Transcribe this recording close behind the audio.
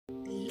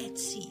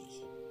let's see.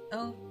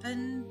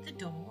 Open the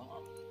door.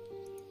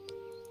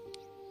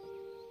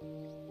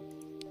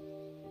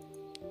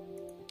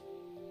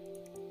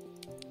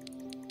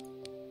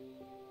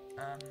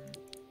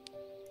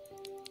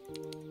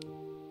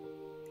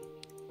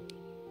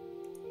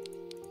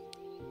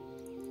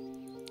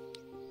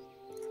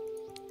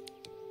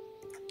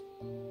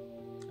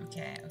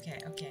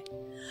 Okay.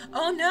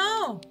 Oh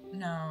no!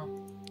 No.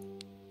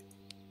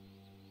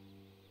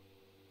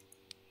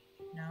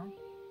 No?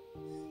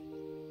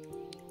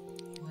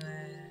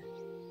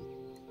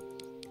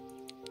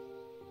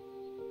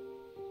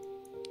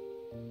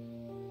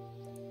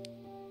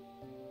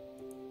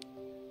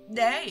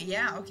 There,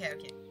 yeah,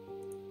 okay.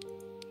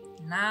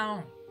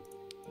 Now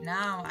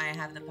I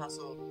have the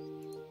puzzle.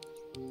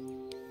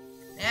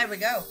 There we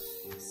go.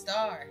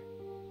 Star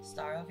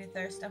of your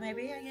thirst,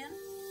 maybe again?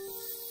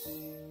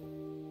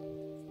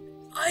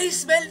 I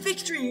smell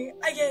victory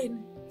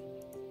again!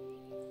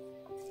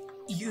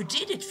 You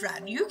did it,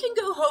 Fran. You can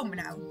go home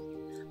now.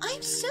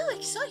 I'm so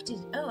excited.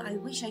 Oh, I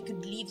wish I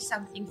could leave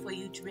something for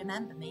you to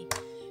remember me.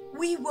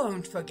 We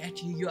won't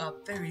forget you. You are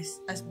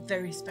a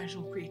very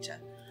special creature.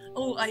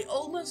 Oh, I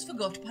almost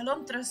forgot.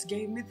 Palantras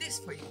gave me this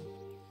for you.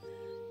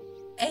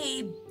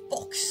 A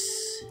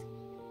box.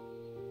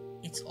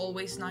 It's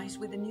always nice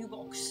with a new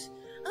box.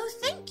 Oh,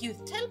 thank you.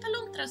 Tell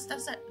Palantras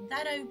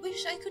that I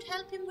wish I could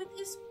help him with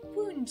his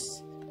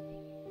wounds.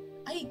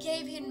 I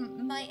gave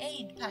him my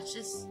aid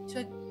patches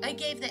to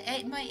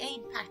my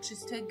aid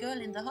patches to a girl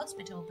in the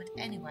hospital, but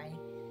anyway.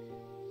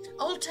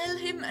 I'll tell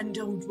him, and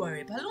don't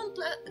worry,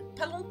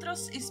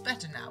 Palantras is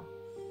better now.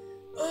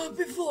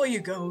 Before you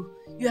go,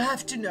 you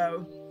have to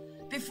know.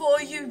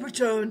 Before you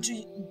return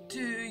to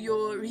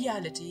your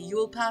reality,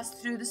 you'll pass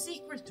through the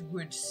secret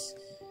woods.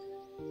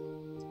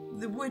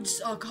 The woods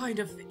are kind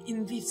of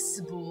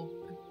invisible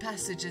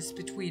passages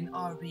between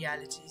our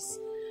realities,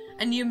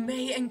 and you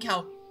may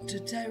encounter a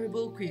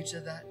terrible creature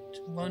that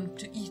want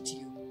to eat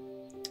you.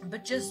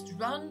 But just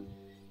run,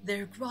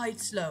 they're quite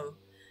slow.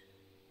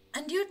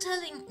 And you're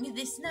telling me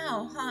this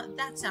now, huh?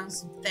 That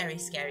sounds very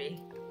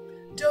scary.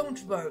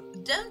 Don't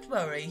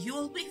worry,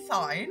 you'll be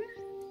fine.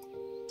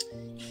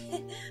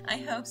 I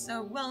hope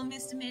so. Well,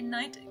 Mr.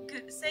 Midnight,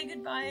 say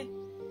goodbye.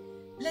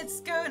 Let's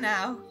go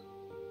now.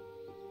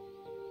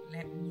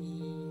 Let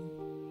me...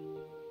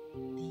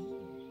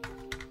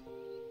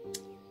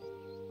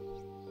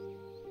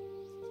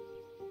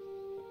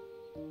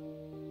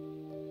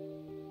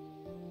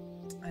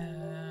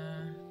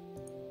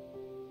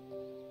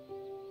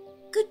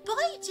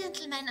 Goodbye,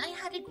 gentlemen. I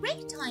had a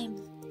great time.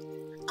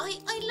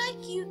 I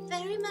like you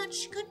very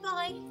much.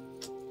 Goodbye.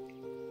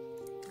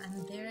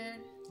 And there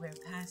we're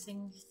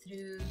passing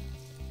through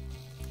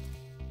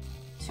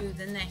to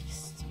the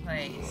next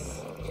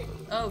place.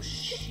 Oh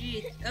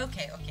shit.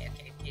 Okay.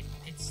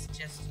 It's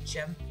just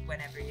jump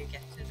whenever you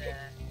get to the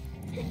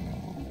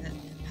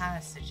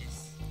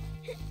passages.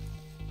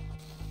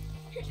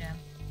 Jump.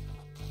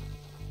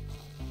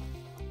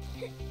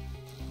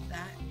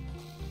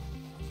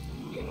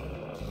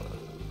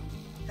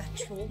 That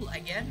troll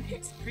again.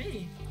 It's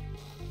pretty.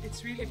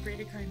 It's really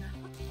pretty, kinda.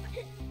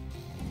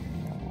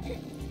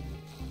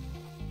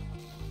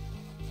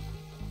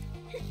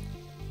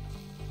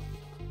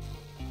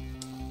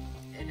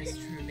 It is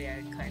truly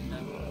a kind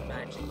of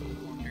magic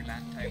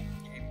Wonderland type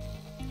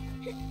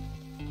game.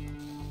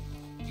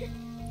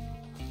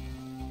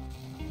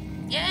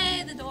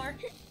 Yay, the door!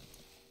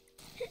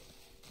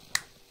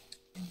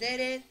 Did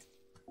it!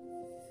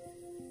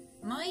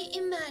 My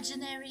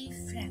imaginary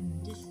friend.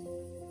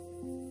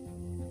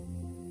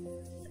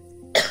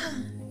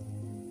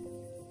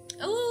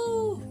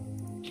 Oh!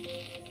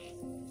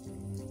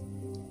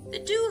 The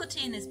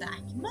duotine is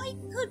back. My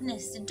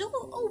goodness, the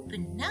door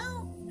opened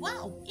now.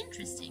 Wow,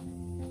 interesting.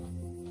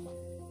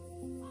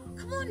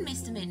 Come on,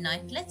 Mr.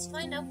 Midnight, let's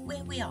find out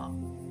where we are.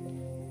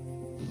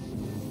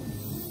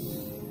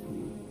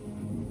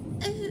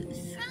 Oh,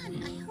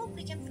 Fran, I hope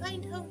we can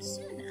find home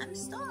soon. I'm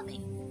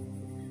starving.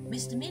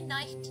 Mr.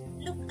 Midnight,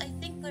 look, I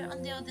think we're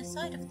on the other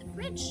side of the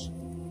bridge.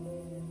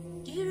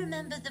 Do you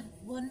remember the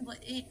one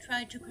we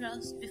tried to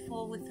cross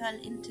before we fell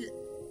into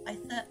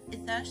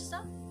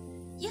Itward?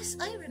 Yes,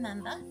 I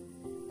remember.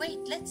 Wait,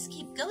 let's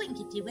keep going,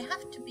 Kitty. We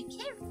have to be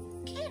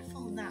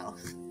careful now.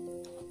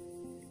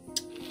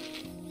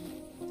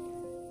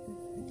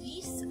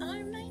 These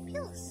are my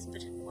pills,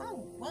 but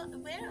wow,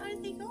 where are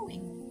they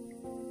going?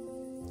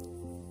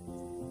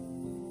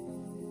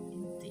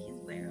 Indeed,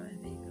 where are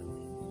they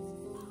going?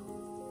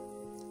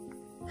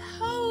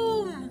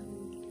 Home!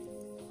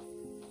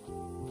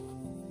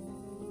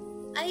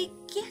 I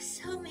guess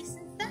home is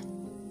in that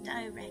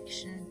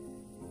direction.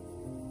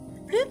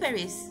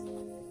 Blueberries!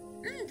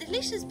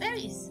 Delicious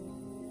berries.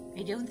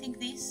 I don't think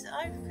these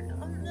are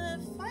on the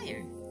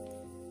fire.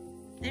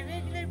 They're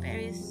regular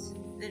berries.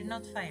 They're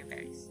not fire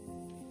berries.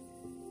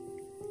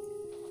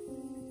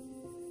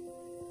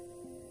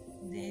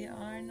 They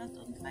are not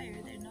on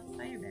fire. They're not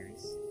fire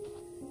berries.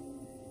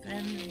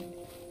 But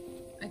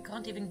I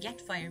can't even get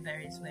fire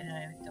berries when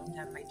I don't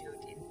have my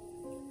duotine.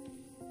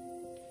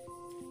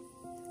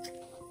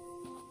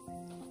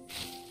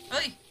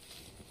 Oi!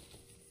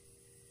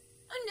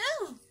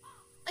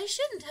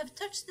 shouldn't have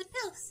touched the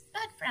pills.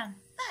 Bad Fran.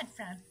 Bad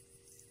Fran.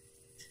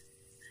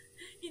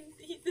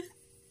 Indeed.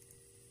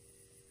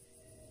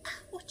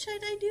 What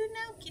should I do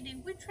now,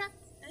 Kitty? We're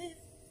trapped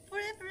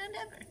forever and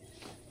ever.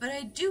 But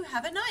I do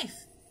have a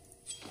knife.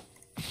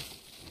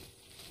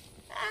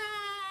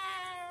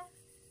 Ah.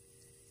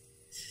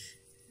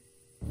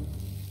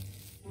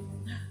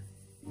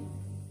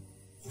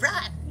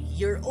 Fran,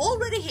 you're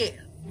already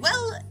here.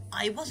 Well,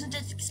 I wasn't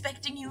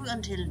expecting you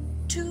until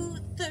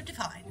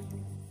 2:35.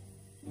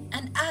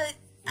 And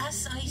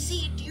as I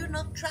see, you're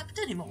not trapped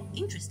anymore.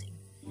 Interesting.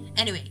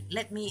 Anyway,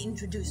 let me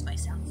introduce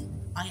myself.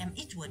 I am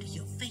Itward,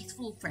 your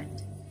faithful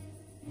friend.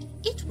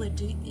 Itward,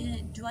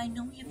 do I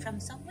know you from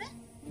somewhere?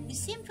 You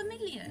seem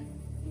familiar.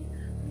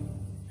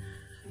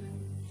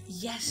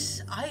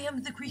 Yes, I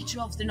am the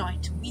creature of the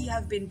night. We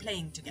have been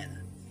playing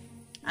together.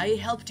 I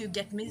helped you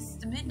get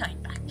Mr.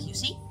 Midnight back, you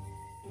see?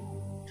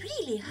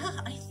 Really?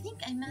 Huh? I think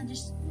I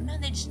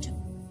managed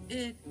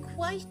to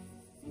quite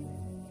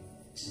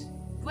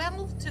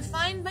well to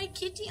find my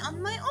kitty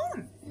on my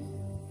own.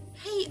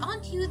 Hey,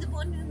 aren't you the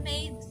one who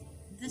made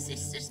the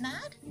sisters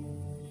mad?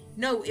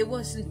 No, it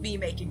wasn't me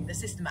making the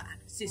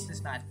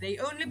sisters mad. They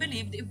only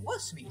believed it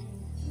was me.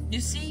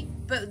 You see,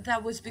 but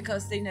that was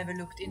because they never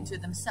looked into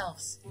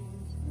themselves.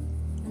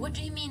 What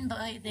do you mean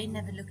by they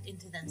never looked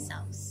into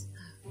themselves?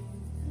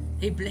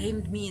 They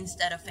blamed me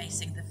instead of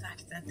facing the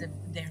fact that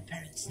their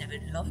parents never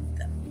loved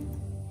them.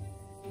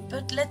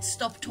 But let's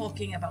stop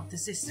talking about the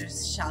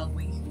sisters, shall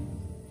we?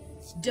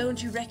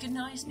 Don't you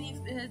recognize me,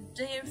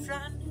 dear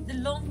Fran, the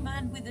long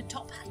man with the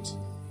top hat?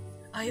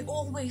 I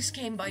always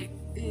came by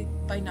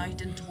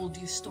night and told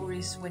you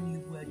stories when you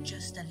were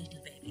just a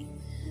little baby.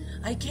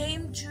 I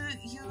came to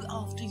you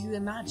after you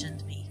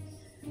imagined me.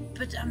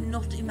 But I'm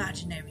not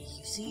imaginary,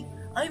 you see.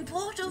 I'm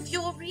part of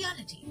your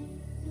reality.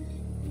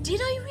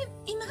 Did I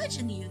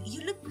imagine you?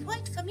 You look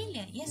quite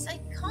familiar. Yes, I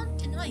can't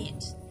deny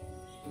it.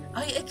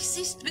 I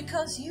exist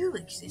because you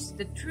exist.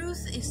 The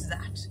truth is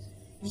that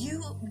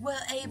you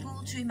were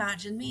able to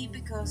imagine me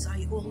because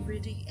I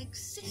already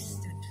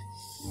existed.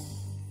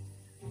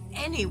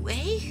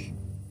 Anyway,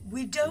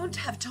 we don't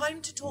have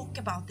time to talk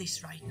about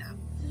this right now.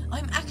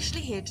 I'm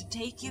actually here to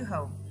take you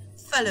home.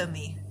 Follow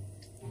me.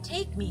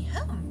 Take me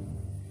home?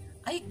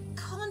 I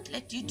can't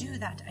let you do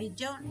that. I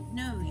don't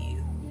know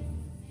you.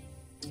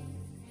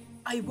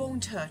 I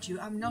won't hurt you.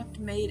 I'm not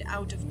made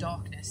out of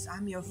darkness.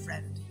 I'm your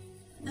friend.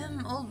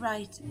 All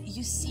right.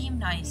 You seem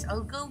nice.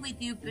 I'll go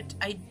with you, but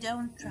I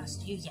don't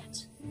trust you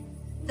yet.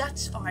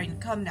 That's fine.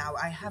 Come now.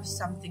 I have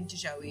something to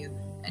show you.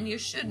 And you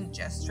shouldn't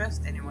just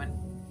trust anyone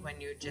when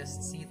you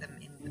just see them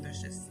in the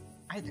bushes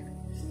either.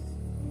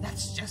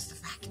 That's just a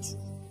fact.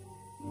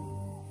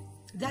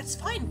 That's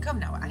fine. Come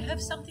now. I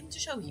have something to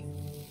show you.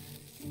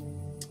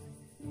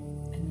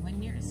 And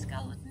when you're a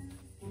skeleton,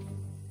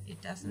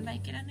 it doesn't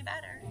make it any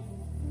better.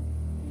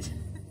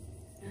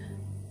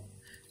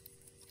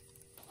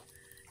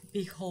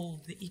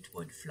 Behold the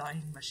Itward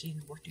flying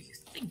machine. What do you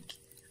think?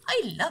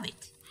 I love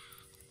it.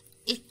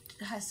 It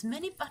has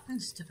many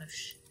buttons to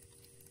push.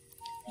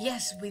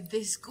 Yes, with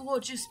this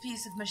gorgeous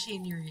piece of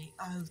machinery,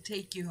 I'll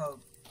take you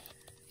home.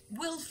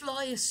 We'll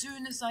fly as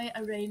soon as I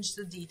arrange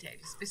the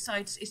details.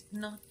 Besides, it's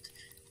not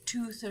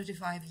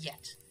 2:35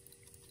 yet.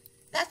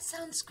 That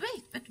sounds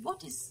great, but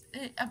what is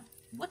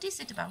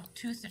it about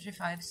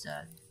 2:35,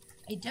 sir?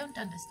 I don't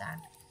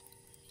understand.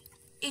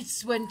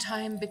 It's when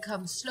time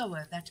becomes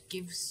slower that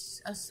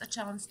gives us a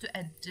chance to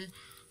enter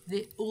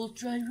the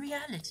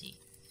ultra-reality.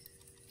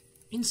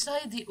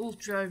 Inside the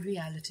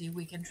ultra-reality,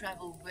 we can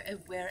travel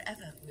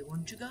wherever we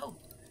want to go.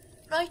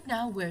 Right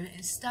now, we're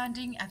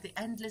standing at the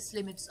endless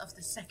limits of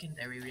the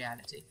secondary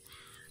reality.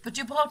 But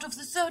you're part of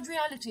the third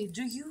reality.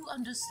 Do you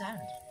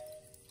understand?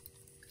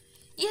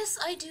 Yes,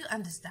 I do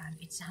understand.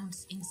 It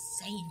sounds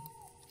insane.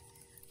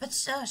 But,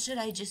 sir, should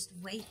I just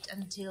wait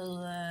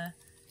until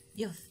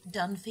you've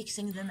done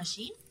fixing the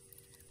machine?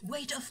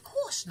 Wait, of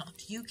course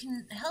not. You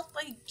can help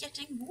by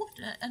getting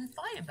water and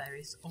fire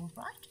berries, all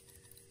right?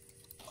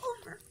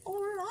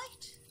 All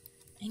right.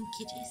 And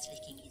Kitty is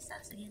licking his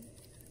ass again.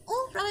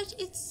 All right,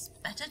 it's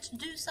better to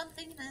do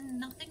something than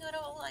nothing at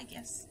all, I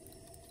guess.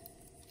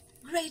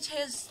 Great,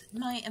 here's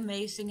my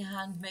amazing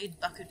handmade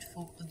bucket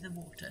for the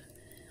water.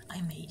 I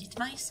made it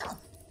myself.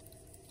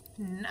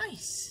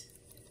 Nice.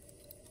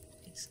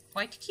 It's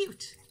quite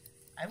cute.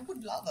 I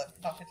would love a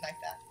bucket like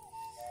that.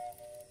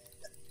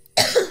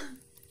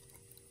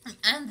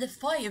 And the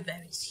fire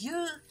berries.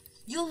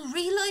 You'll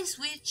realize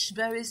which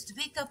berries to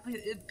pick up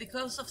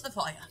because of the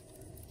fire.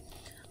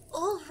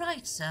 All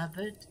right, sir,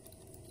 but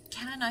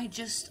can I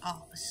just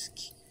ask,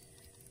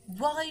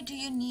 why do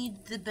you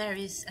need the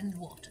berries and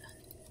water?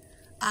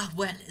 Ah,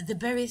 well, the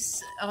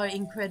berries are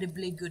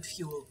incredibly good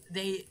fuel.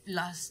 They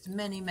last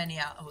many, many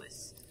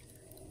hours.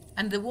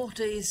 And the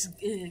water is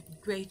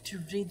great to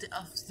rid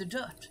of the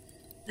dirt,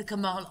 the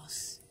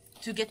Kamalos.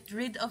 To get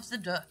rid of the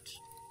dirt.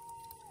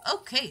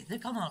 Okay, the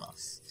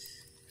Kamalos.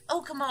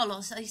 Oh,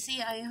 Kamalos, I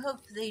see. I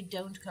hope they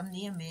don't come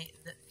near me,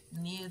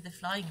 near the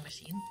flying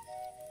machine.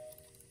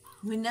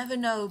 We never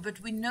know,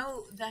 but we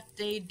know that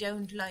they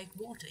don't like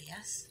water,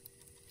 yes?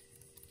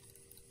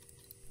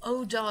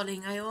 Oh,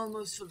 darling, I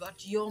almost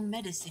forgot your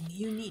medicine.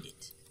 You need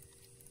it.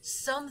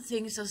 Some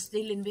things are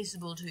still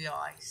invisible to your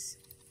eyes.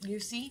 You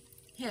see?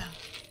 Here.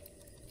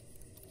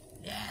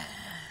 Yeah.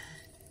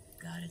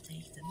 Gotta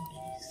take them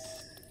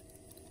pills.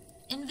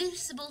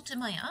 Invisible to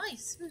my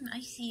eyes? I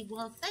see.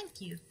 Well,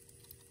 thank you.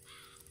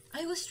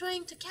 I was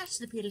trying to catch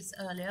the pills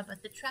earlier,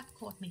 but the trap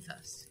caught me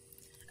first.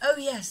 Oh,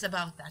 yes,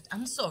 about that.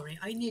 I'm sorry.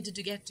 I needed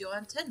to get your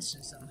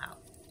attention somehow.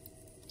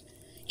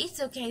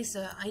 It's okay,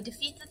 sir. I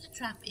defeated the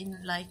trap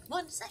in like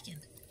 1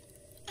 second.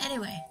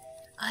 Anyway,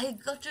 I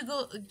got to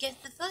go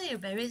get the fire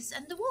berries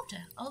and the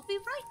water. I'll be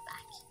right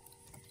back.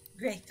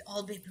 Great.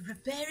 I'll be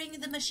preparing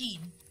the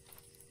machine.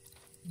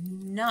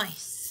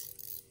 Nice.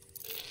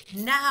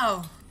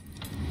 Now,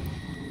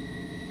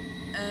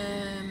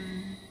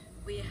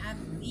 we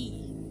have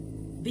me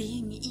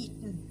being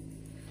eaten.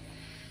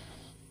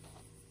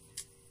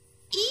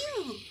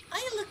 Ew!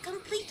 I look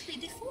completely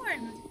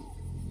deformed.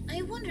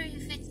 I wonder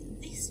if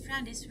this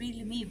friend is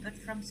really me, but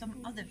from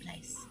some other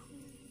place.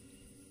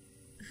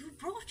 Who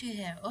brought you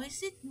here? Or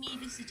is it me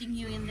visiting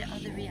you in the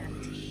other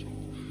reality?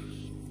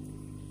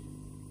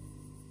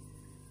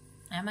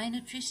 Am I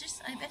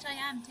nutritious? I bet I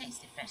am.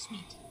 Tasty fresh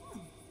meat.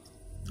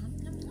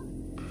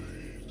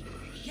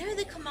 You're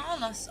the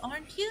Kamalas,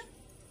 aren't you?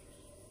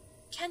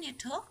 Can you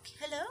talk?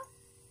 Hello?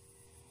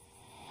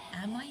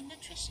 Am I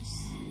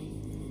nutritious?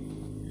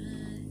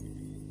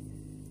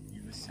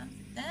 There was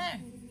something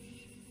there.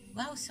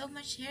 Wow, so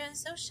much hair and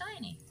so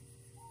shiny.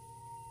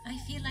 I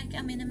feel like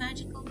I'm in a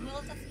magical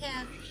world of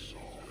hair.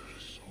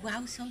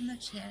 Wow, so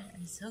much hair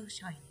and so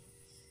shiny.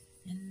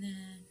 And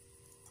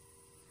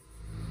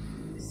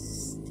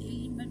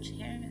still much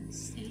hair and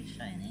still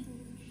shiny.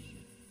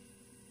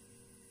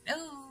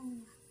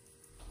 Oh!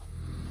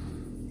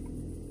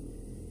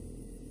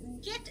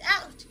 Get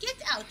out!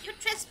 Get out! You're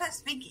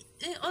trespassing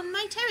on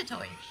my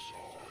territory.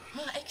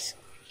 Oh,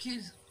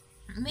 excuse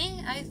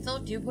me, I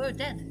thought you were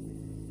dead.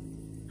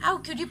 How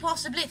could you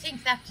possibly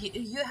think that?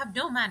 You have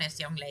no manners,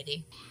 young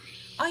lady.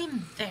 I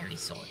am very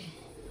sorry.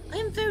 I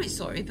am very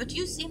sorry, but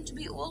you seem to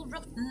be all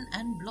rotten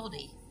and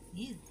bloody.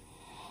 Ew.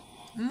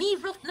 Me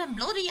rotten and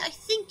bloody? I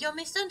think you're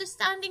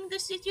misunderstanding the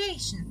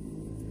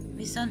situation.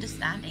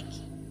 Misunderstanding?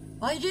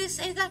 Why do you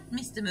say that,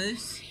 Mr.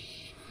 Moose?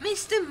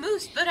 Mr.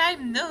 Moose, but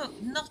I'm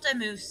not a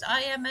moose.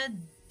 I am a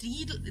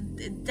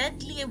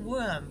deadly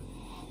worm.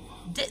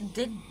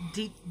 Deadly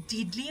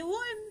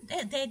worm?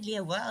 Deadly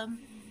worm?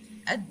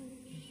 A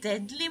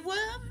deadly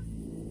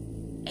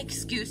worm?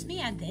 Excuse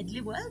me, a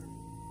deadly worm?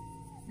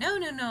 No,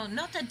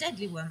 not a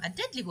deadly worm. A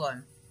deadly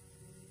worm.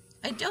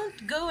 I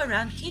don't go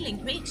around killing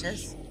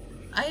creatures.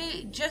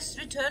 I just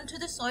return to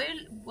the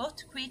soil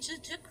what creature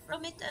took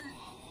from it, and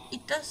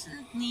it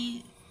doesn't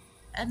need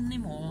any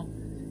more.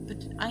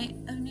 But I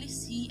only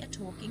see a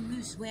talking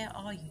moose. Where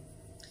are you?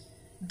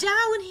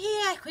 Down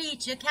here,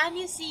 creature. Can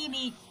you see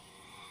me?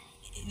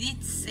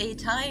 It's a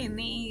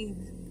tiny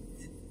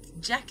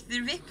Jack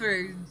the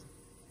Ripper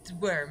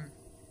worm.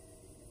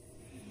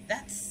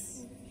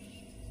 That's...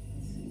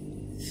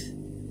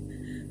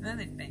 Well,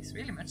 it makes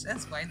really much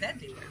sense why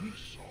deadly worm.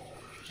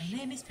 My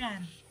name is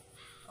Fran.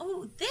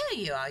 Oh, there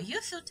you are.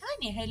 You're so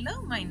tiny.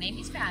 Hello, my name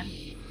is Fran.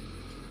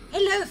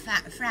 Hello,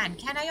 Fran.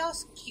 Can I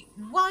ask you,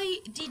 why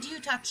did you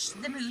touch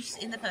the moose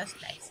in the first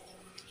place?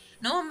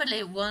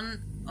 Normally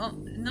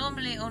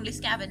only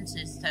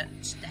scavengers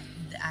touch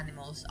the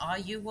animals. Are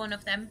you one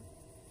of them?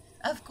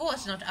 Of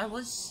course not. I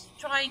was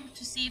trying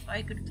to see if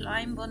I could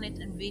climb on it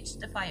and reach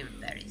the fire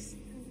berries.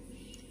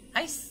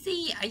 I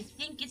see. I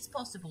think it's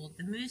possible.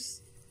 The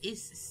moose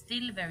is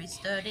still very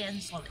sturdy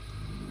and solid.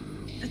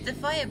 But the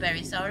fire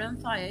berries are on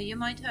fire. You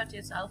might hurt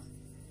yourself.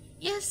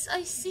 Yes,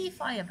 I see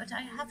fire, but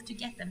I have to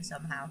get them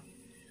somehow.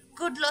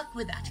 Good luck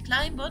with that.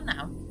 Climb on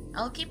now.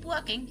 I'll keep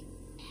working.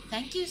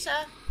 Thank you,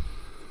 sir.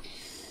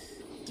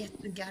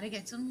 Gotta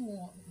get some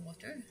more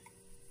water.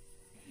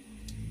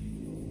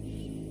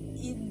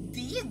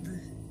 Indeed.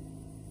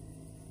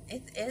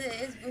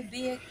 It would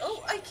be a...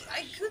 Oh, I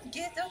could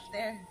get up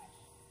there.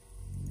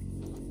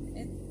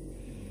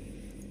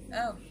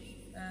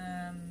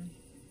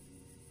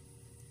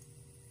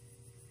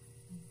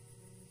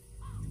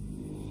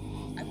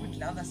 I would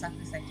love a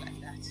sacrifice like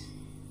that.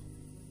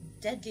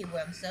 Deadly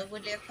worm, so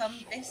will you come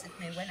visit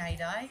me when I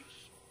die?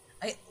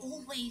 I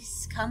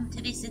always come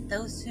to visit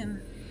those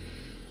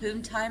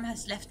whom time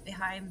has left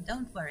behind.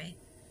 Don't worry.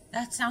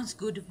 That sounds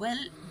good. Well,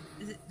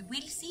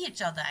 we'll see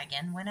each other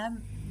again when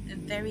I'm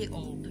very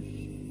old.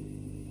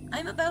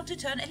 I'm about to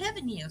turn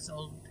 11 years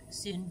old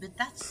soon, but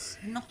that's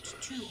not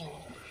too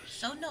old.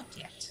 So not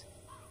yet.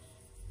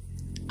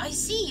 I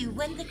see you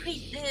when the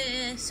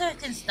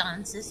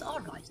circumstances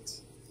are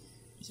right.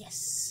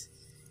 Yes.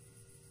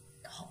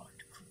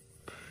 Hardcore.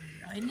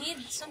 I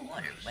need some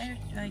water. Where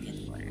do I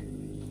get water?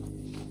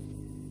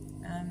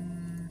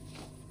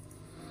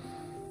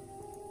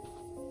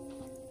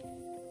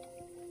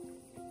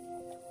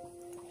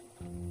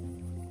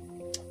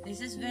 This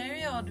is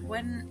very odd.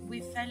 When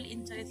we fell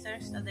into a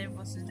thirst, there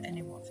wasn't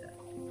any water.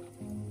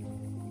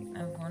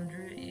 I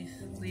wonder if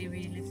we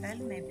really fell.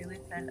 Maybe we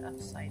fell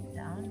upside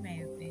down.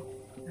 Maybe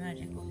the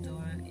magical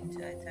door into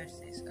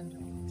Itward is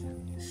underwater.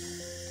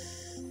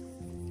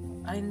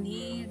 I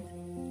need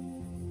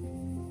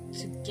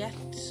to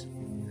get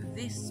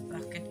this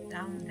bucket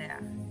down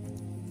there.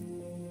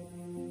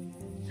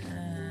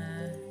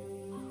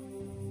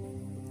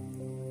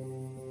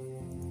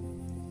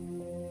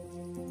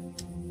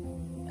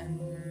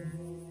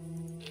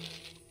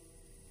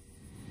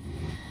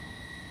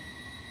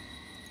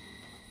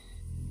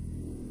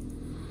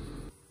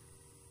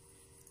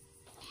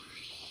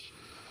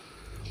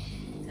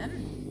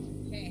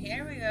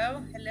 Here we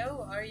go.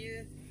 Hello, are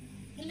you?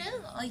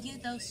 Hello, are you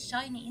those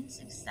shiny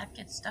insects that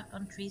get stuck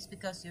on trees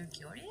because you're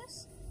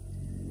curious?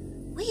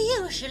 We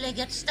usually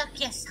get stuck,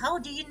 yes. How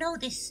do you know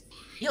this?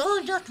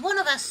 You're not one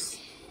of us.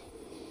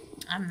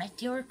 I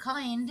met your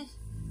kind.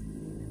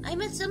 I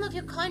met some of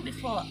your kind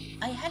before.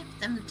 I helped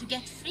them to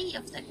get free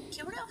of their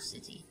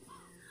curiosity.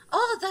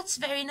 Oh, that's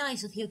very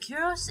nice of you.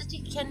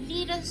 Curiosity can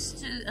lead us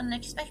to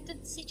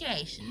unexpected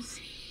situations.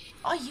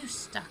 Are you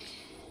stuck?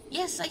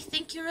 Yes, I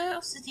think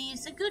curiosity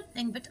is a good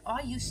thing, but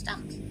are you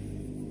stuck?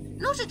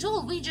 Not at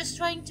all. We're just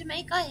trying to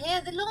make our hair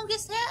the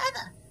longest hair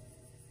ever.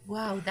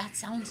 Wow, that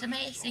sounds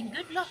amazing.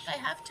 Good luck. I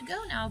have to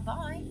go now.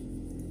 Bye.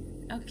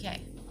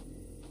 Okay.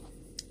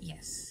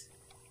 Yes.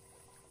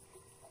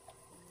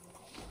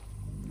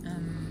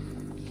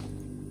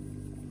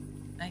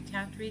 I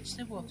can't reach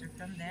the water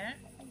from there.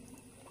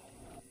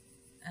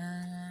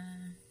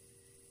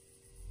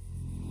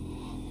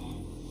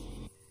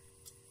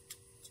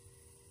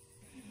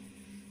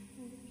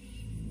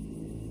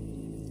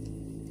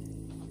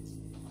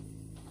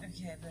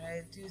 Okay, but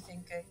I do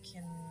think I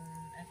can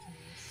at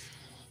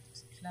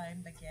least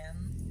climb again.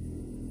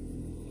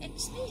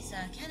 Excuse me,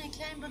 can I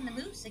climb on the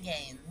moose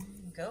again?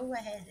 Go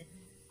ahead.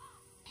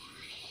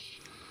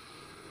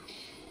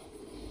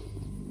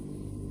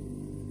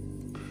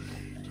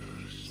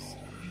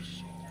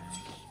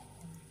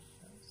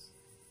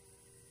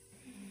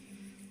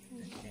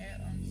 But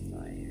they're on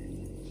fire.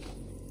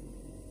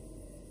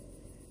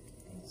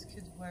 It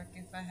could work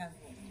if I have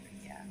water.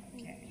 Yeah,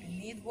 okay. I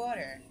need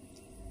water.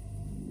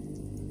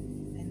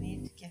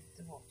 Get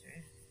the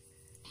water.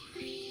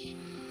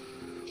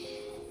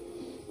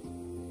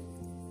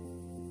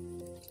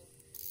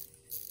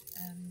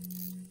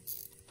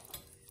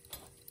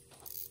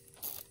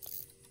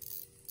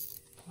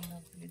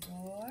 Lovely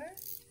door.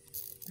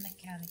 A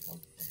mechanical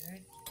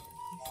bird.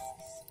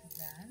 This is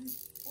Fran.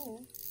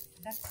 Oh,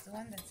 that's the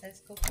one that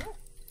says Coco.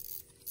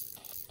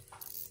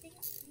 Sing,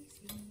 sing,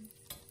 sing.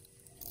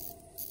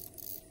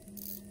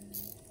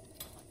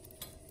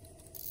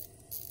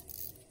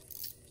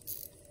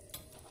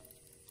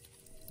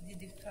 Did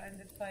you find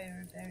the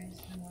fire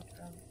berries and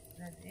water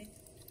already?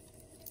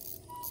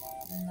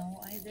 No,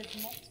 I did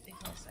not,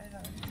 because I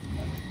haven't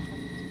gotten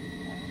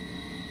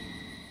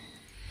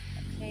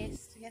a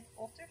place to get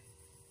water.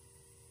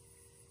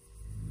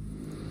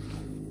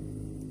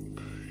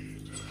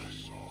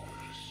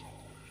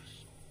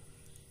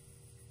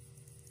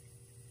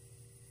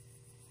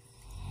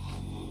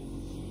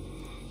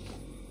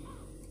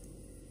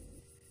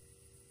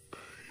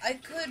 I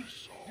could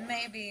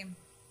maybe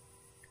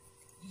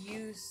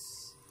use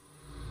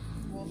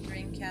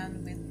watering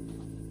can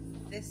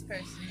with this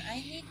person. I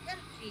need help,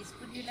 please.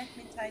 Would you let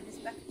me tie this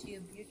back to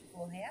your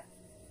beautiful hair?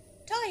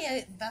 Tie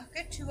a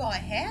bucket to our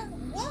hair?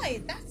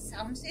 Why? That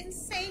sounds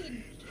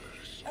insane.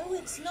 Oh,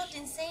 it's not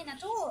insane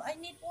at all. I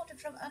need water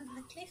from under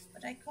the cliff,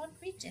 but I can't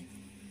reach it.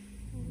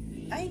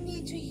 I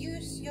need to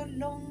use your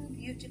long,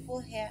 beautiful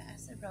hair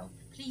as a rope.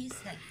 Please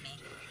help me.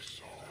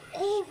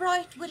 All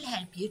right, we'll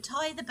help you.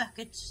 Tie the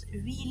bucket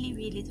really,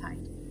 really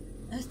tight.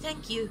 Oh,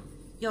 thank you.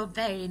 You're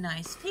very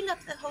nice. Fill up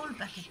the whole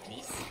bucket,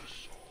 please.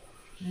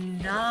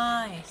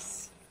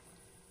 Nice.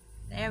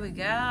 There we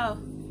go.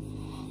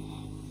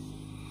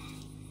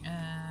 Oh,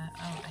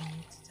 I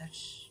need to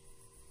touch.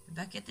 The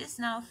bucket is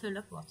now full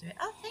of water.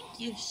 Oh, thank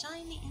you.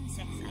 Shiny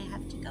insects. I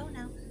have to go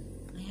now.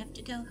 I have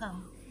to go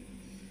home.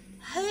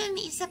 Home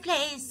is a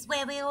place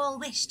where we all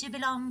wish to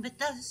belong, but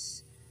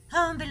does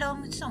home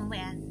belong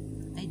somewhere?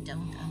 I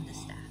don't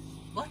understand.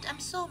 What? I'm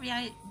sorry,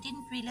 I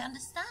didn't really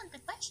understand the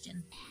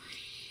question.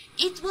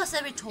 It was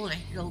a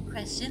rhetorical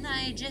question.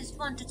 I just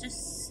wanted to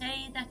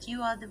say that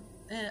you are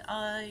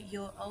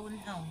your own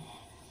home.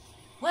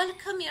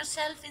 Welcome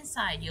yourself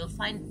inside. You'll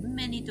find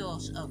many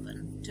doors to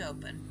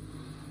open.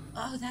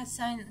 Oh, that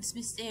sounds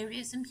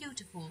mysterious and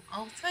beautiful.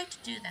 I'll try to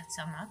do that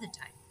some other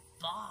time.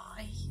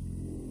 Bye.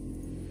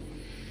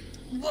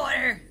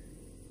 Water!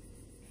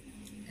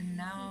 And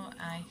now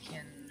I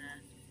can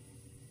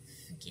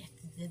get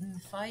them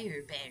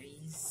fire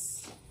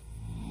berries.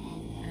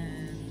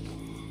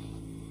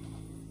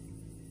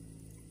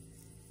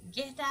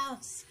 Get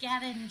out,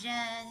 scavengers.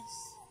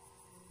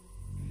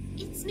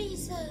 It's me,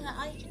 sir.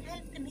 I can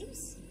help the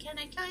moose. Can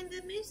I climb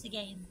the moose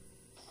again?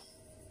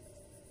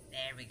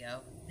 There we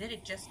go. Did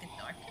it just get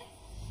darker?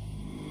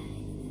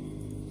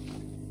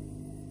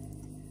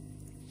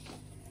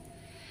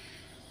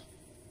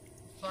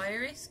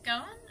 Fire is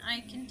gone.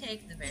 I can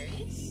take the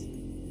berries.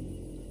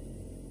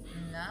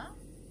 No.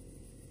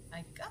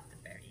 I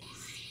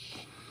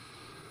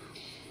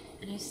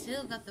I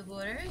still got the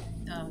water.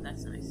 Oh,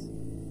 that's nice.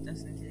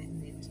 Doesn't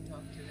need to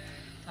talk to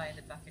tie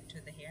the bucket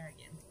to the hair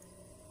again.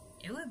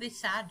 It would be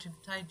sad to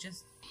tie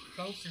just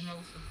rows and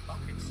rows of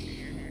buckets to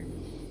your hair.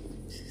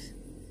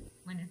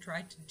 When you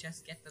try to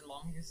just get the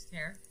longest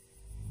hair.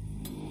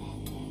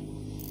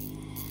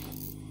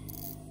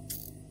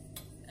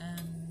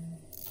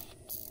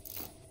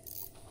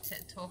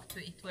 Talk to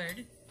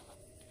Itward.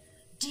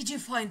 Did you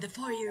find the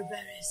fire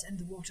berries and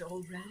the water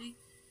already?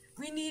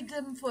 We need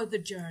them for the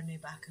journey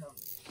back home.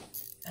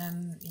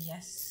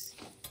 Yes.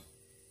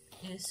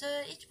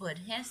 Sir Itward,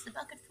 here's the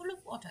bucket full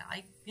of water.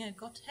 I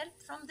got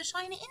help from the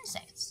shiny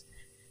insects.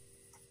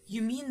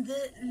 You mean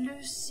the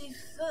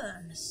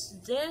lucifers?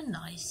 They're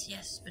nice,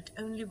 yes, but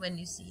only when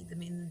you see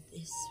them in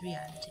this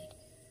reality.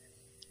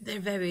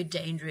 They're very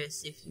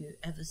dangerous if you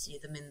ever see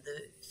them in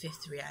the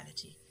fifth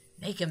reality.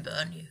 They can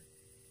burn you.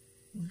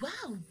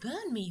 Wow,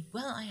 burn me.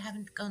 Well, I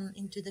haven't gone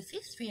into the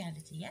fifth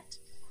reality yet.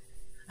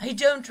 I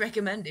don't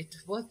recommend it.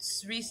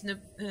 What's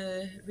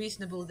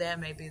reasonable there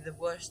may be the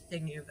worst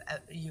thing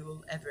you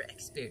will ever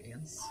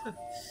experience.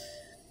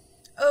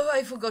 Oh,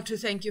 I forgot to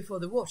thank you for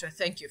the water.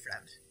 Thank you,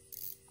 friend.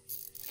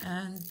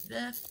 And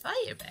the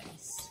fire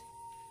berries.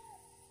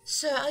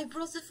 Sir, I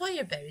brought the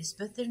fire berries,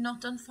 but they're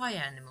not on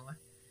fire anymore.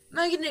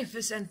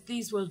 Magnificent.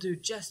 These will do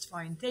just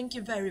fine. Thank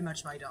you very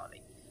much, my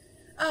darling.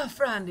 Ah,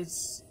 Fran,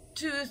 it's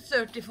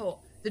 2:34.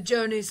 The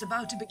journey is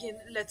about to begin.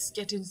 Let's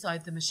get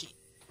inside the machine.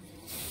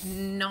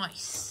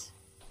 Nice.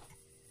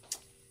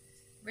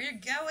 We're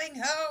going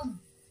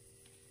home.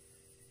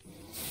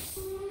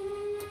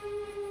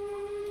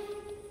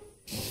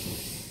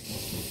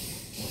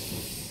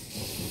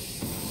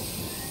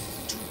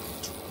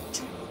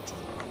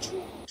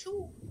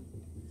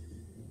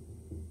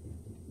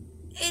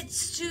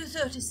 It's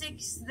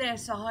 2:36.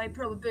 There's a high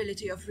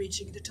probability of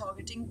reaching the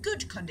target in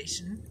good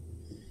condition.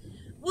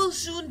 We'll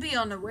soon be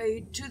on our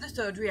way to the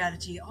third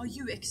reality. Are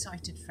you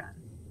excited, Fran?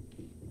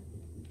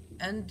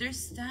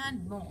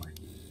 Understand more.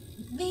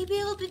 Maybe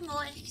I'll be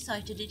more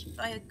excited if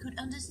I could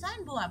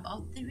understand more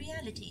about the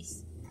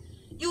realities.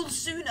 You'll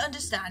soon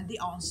understand the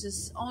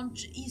answers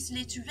aren't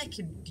easily to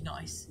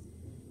recognize.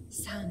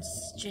 Sounds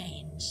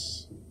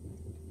strange.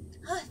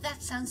 Oh,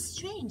 that sounds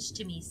strange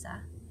to me,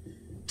 sir.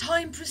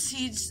 Time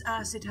proceeds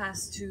as it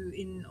has to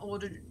in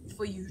order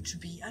for you to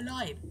be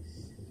alive.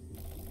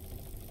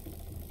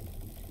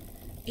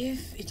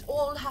 If it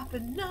all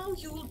happened now,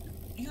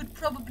 you'd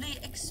probably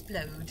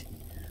explode.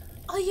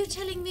 Are you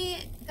telling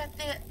me that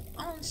the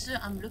answer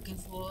I'm looking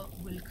for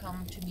will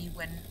come to me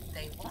when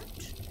they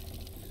want?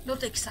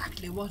 Not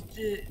exactly what,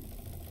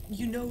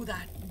 you know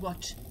that,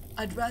 what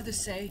I'd rather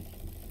say,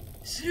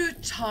 through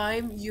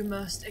time you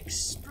must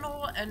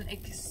explore and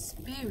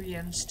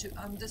experience to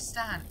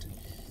understand.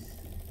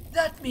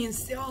 That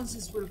means the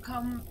answers will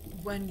come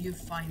when you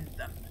find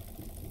them.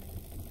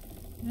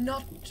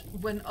 Not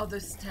when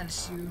others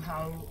tells you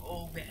how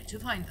or where to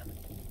find them.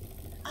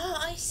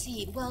 Ah, I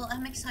see. Well,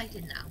 I'm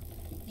excited now.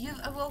 You've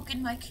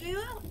awoken my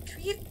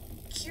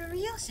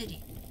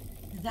curiosity.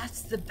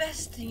 That's the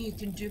best thing you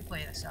can do for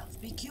yourself.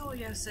 Be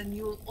curious and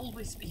you'll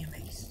always be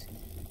amazed.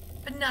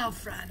 But now,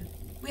 Fran,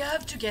 we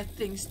have to get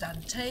things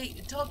done.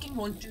 Talking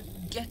won't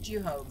get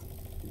you home.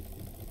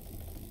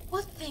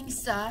 What things,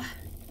 sir?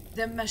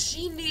 The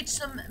machine needs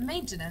some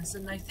maintenance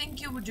and I think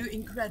you will do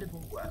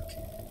incredible work.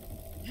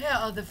 Here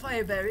are the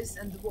fire berries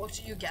and the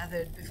water you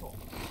gathered before.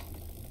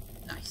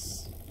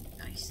 Nice.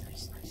 Nice,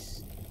 nice,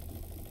 nice.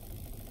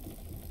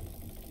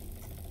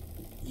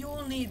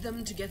 You'll need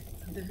them to get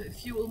the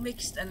fuel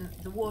mixed and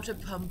the water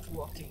pump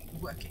working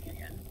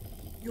again.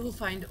 You'll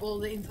find all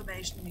the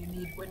information you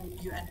need when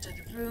you enter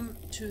the room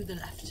to the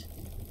left.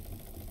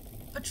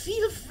 But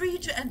feel free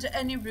to enter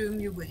any room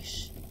you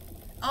wish.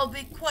 I'll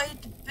be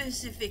quite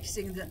busy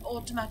fixing the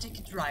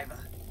automatic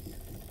driver.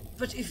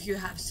 But if you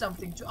have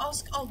something to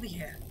ask, I'll be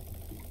here.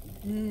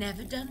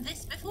 Never done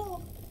this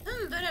before.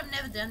 But I've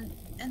never done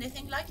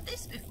anything like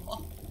this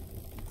before.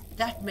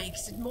 That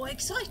makes it more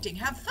exciting.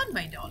 Have fun,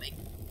 my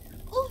darling.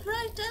 All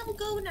right, I'll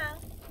go now.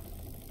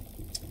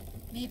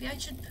 Maybe I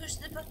should push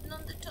the button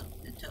on the top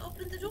to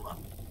open the door.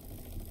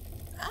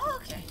 Oh,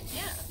 okay.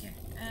 Yeah, okay.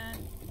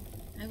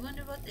 I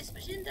wonder what this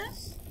machine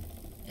does.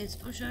 It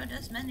for sure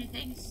does many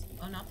things,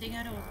 or nothing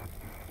at all.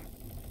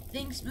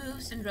 Things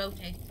moves and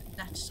rotate.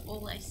 That's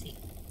all I see.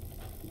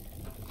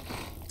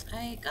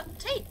 I got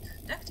tape.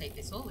 Duct tape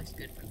is always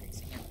good for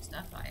fixing up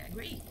stuff, I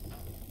agree.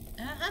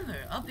 A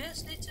hammer,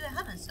 obviously to a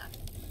hammer side.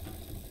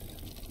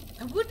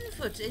 A wooden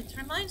foot, it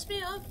reminds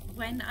me of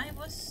when I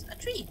was a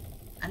tree.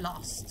 A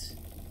last.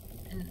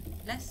 And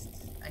lest,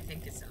 I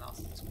think it's a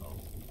last it's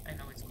called. I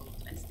know it's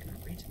called lest in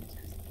Norwegian.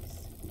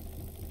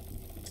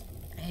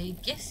 I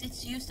guess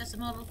it's used as a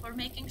model for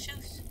making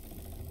shoes.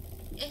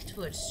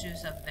 Itward's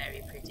shoes are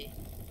very pretty.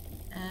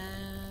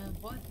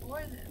 What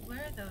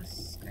were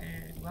those?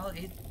 Well,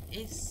 it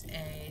is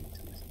a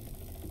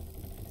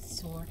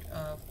sort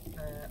of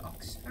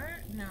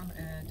Oxford, no,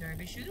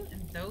 derby shoe,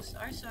 and those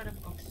are sort of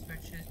Oxford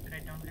shoes, but I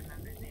don't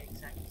remember the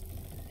exact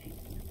name.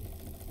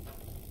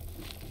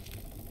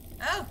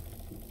 Oh!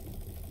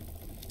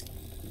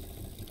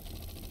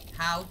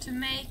 how to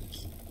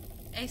make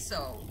a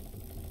soul.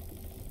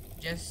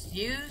 Just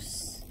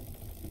use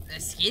the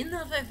skin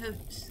of a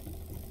foot.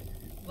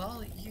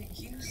 Well, you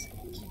do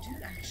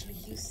actually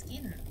use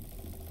skin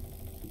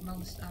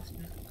most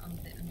often on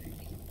the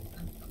underneath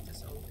of the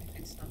soul if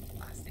it's not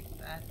plastic,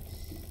 but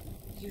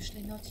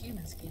usually not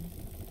human skin.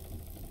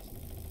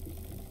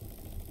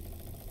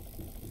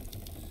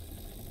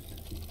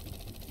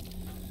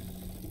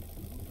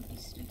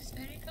 This looks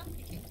very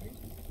complicated.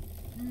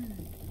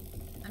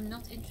 I'm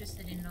not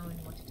interested in knowing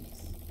what it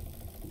is.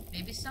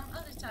 Maybe some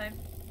other time.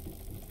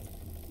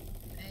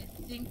 I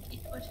think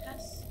Itward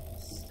has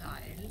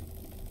style.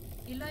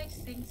 He likes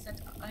things that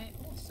I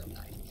also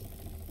like.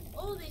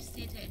 All these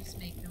details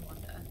make me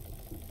wonder.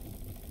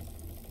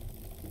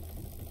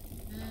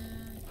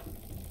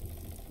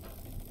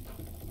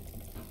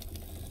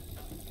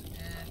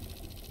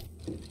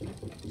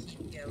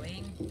 Keep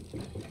going.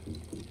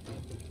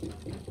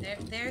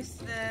 There's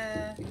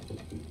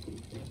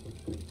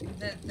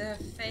the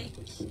fake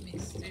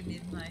Mr.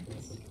 Midnight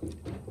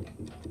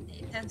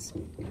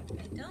pencil.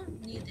 I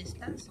don't need this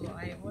pencil.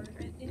 I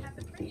already have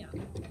a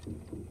crayon.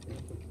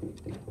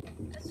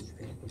 That's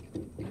true.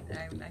 But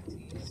I would like to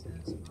use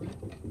those more.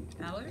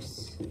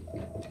 Flowers.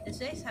 This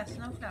vase has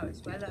no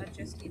flowers. Well, I'll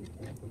just leave it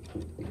there.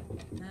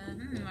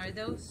 Are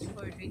those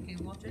for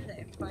drinking water?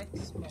 They're quite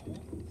small.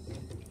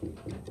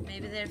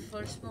 Maybe they're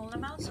for small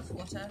amounts of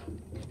water.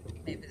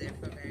 Maybe they're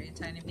for very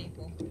tiny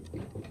people.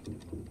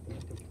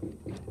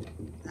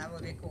 That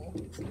would be cool.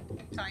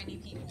 Tiny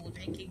people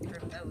drinking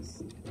from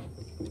those.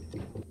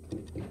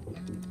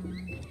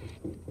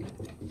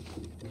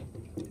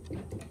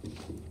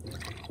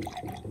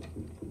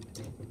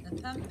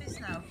 The pump is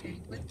now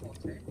filled with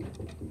water.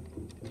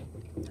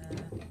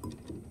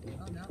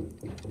 Oh no.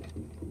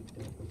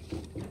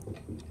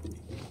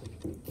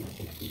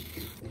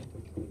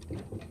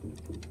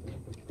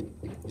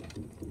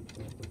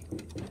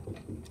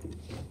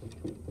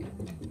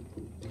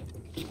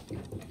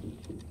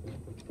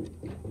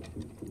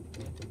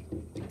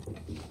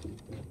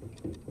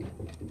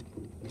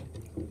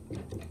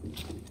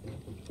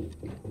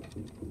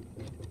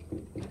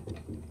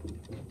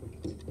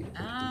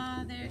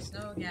 There's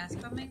no gas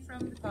coming from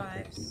the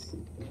pipes.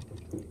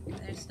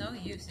 There's no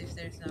use if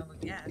there's no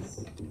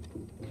gas.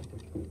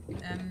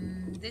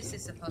 This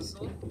is a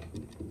puzzle.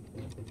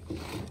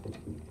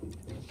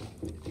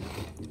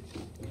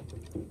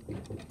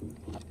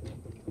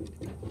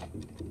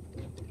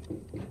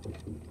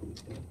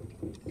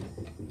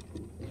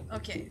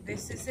 Okay,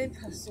 this is a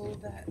puzzle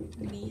that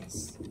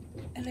needs...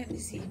 let me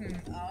see.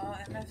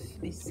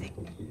 MF missing.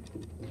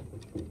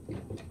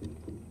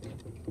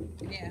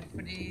 Yeah,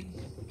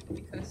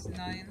 because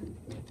 9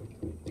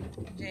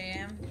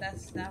 JM,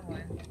 that's that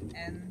one.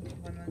 And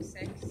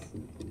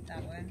 116,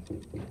 that one.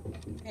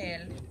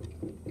 Hel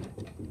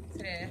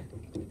 3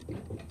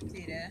 4 P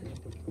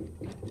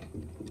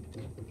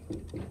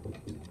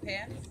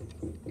R5.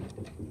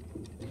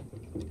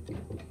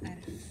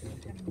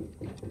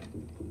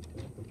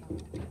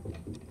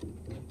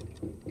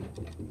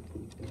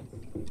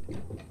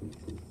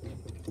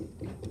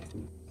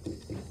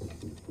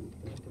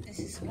 This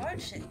is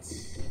hard shit.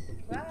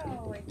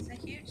 Wow, it's a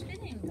huge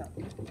spinning top.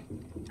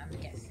 I'm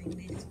guessing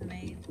this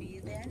may be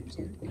the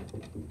engine.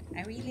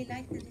 I really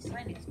like the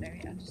design, it's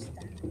very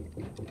understandable.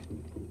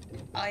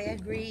 I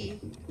agree.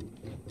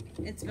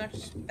 It's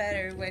much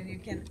better when you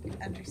can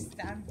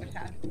understand what's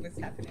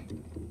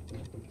happening.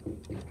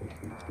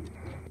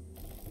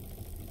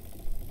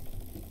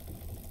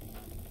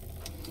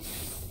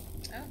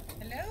 Oh,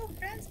 hello,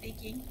 Fran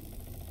speaking.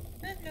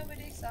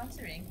 Nobody's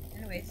answering.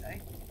 Anyways,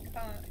 I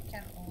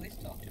can always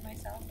talk to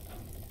myself.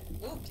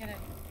 Oh, can I?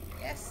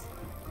 Yes.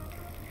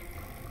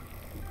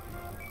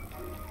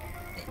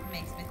 It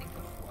makes me think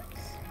of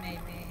forks.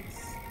 Maybe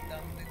it's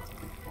done with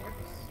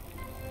forks.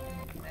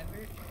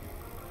 Never.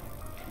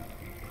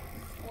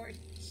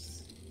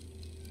 Forks.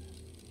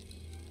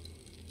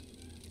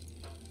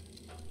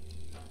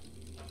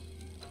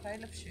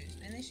 Pile of shoes.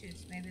 Many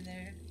shoes. Maybe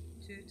they're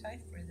too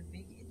tight for the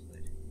big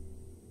Itward.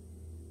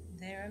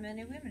 There are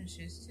many women's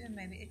shoes too.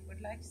 Maybe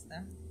Itward likes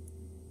them.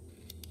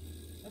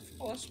 Of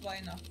course, why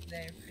not?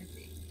 They're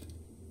pretty.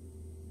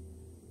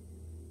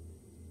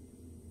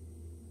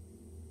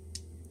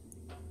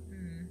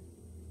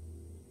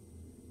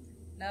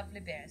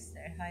 Lovely bears,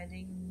 they're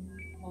hiding,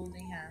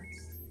 holding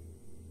hands.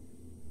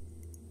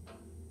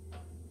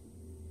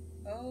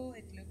 Oh,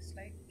 it looks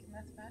like a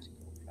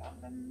mathematical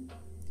problem.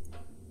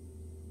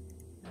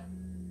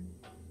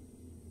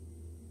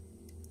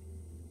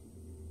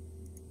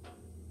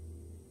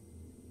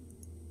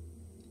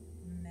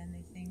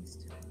 Many things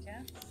to look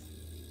at.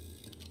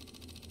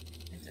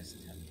 It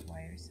doesn't have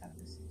wires. How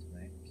does it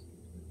work?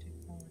 Itward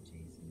technology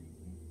is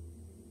amazing.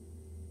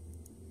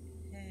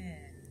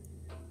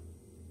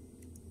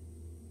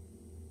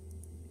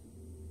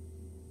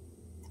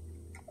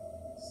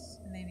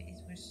 Maybe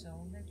it was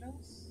shoulder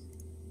gloves?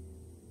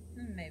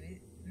 Maybe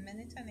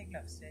many tiny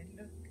gloves. They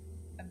look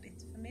a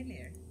bit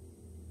familiar.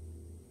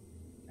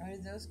 Are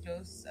those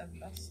gloves I've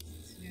lost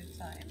through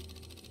time?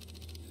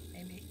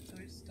 Maybe it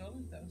was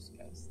stole those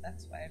clothes.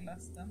 That's why I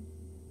lost them.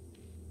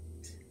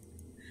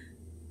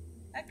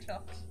 A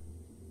clock.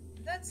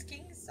 That's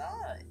King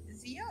Ziar.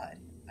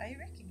 I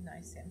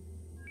recognize him.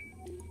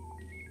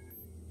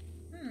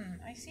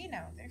 I see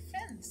now. They're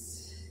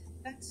friends.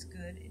 That's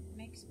good. It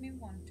makes me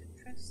want to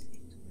trust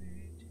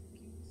Itward.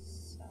 King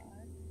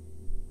Ziar.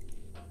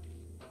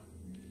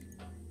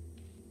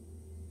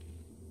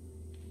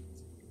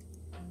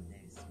 And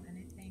there's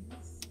many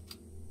things.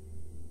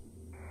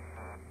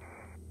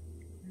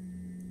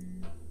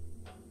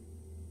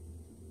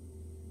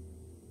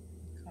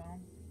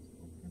 Can't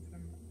open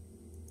from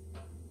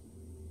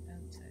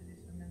outside if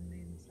I'm on the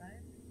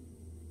inside.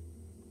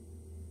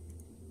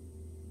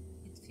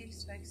 It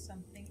feels like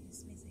something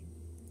is missing.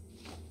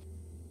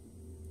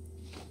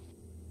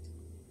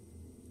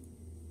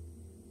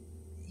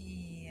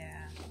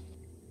 Yeah.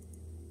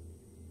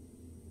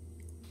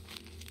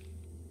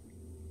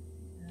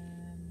 I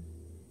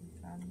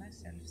found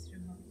myself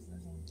through the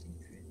haunting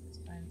truth as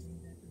finding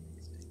the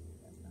unexpected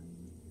I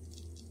found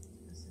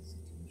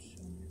necessity to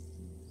show me the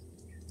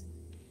truth.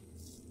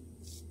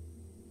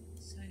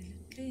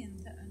 Silently in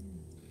the unknown.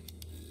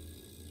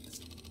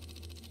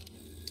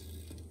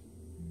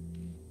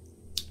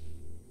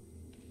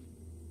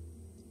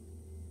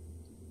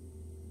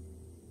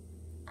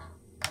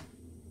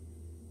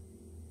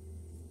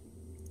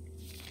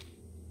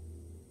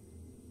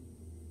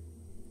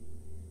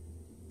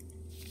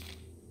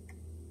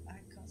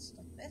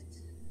 Stop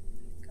it.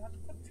 Can't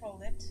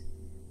control it.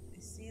 I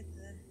see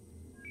the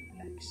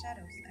black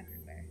shadows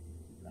everywhere.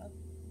 Blood.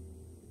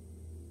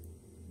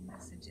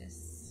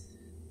 Messages.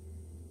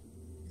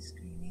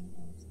 Screaming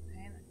all of the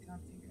pain. I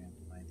can't figure out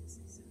why this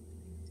is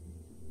happening to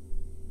me.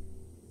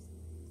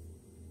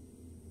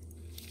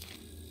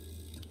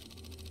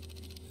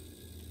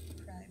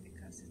 Cry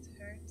because it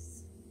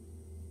hurts.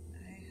 I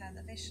had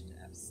a vision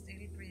of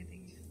still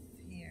breathing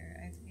fear.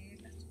 I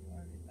feel at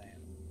war with my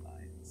own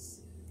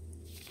lives.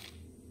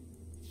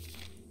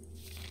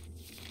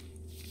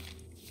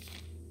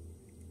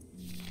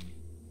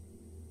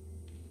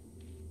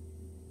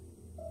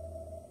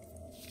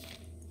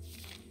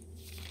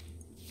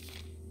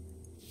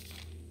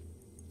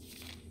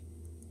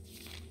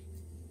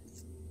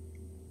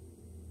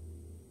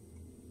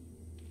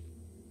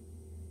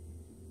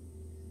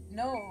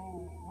 No,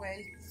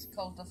 wait,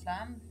 Cult of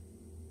Lamb?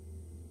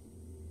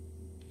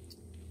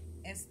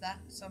 Is that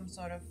some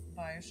sort of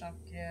Bioshock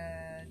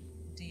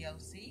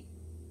DLC?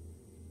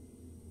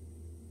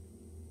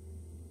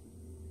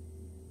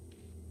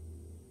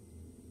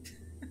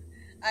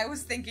 I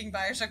was thinking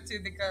Bioshock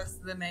 2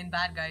 because the main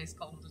bad guy is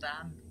called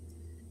Lamb.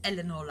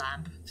 Eleanor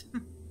Lamb.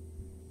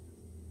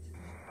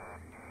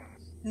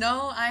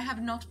 No, I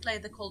have not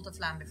played the Cult of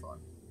Lamb before.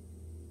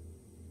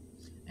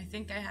 I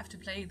think I have to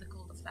play the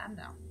Cult of Lamb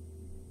now.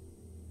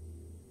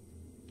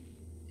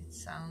 It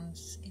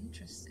sounds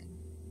interesting.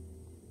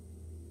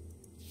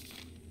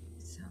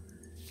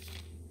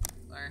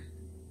 Or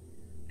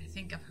I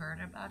think I've heard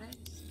about it,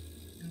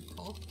 and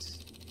Cult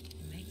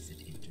makes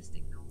it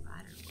interesting no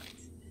matter what.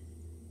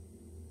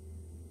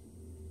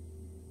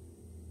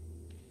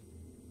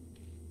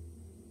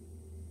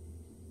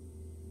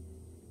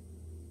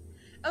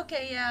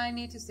 Okay, yeah, I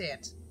need to see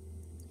it.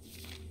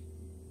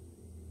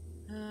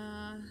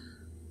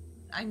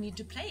 I need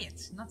to play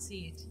it, not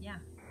see it. Yeah.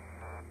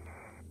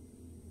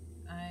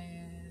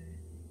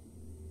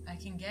 I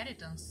can get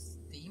it on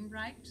Steam,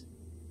 right?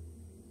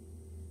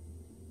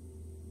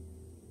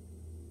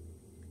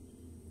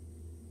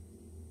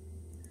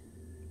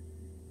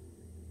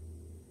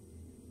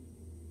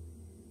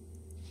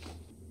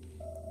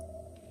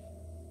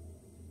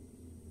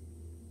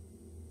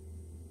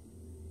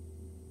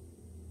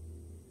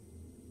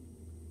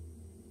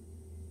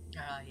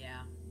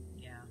 Yeah.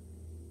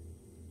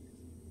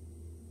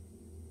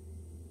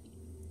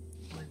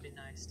 It would be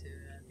nice to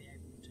be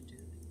able to do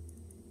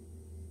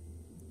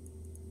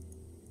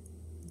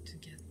to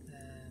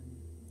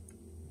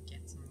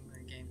get some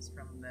games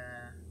from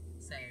the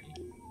sale.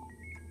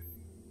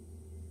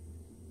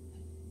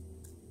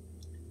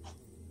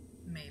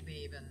 Maybe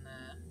even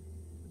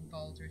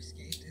Baldur's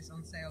Gate is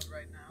on sale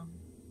right now.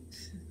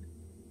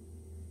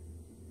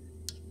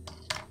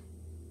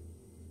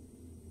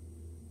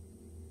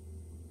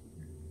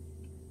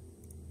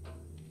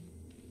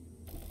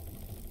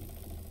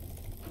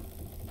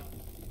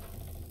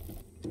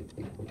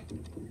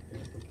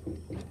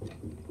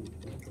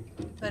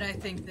 But I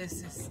think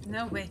this is...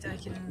 No, wait, I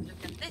can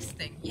look at this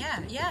thing.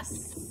 Yeah,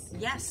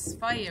 yes,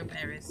 Fire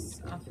Berries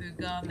of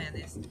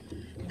Ugamedes.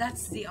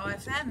 That's the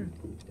AFM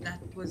that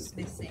was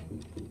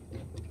missing.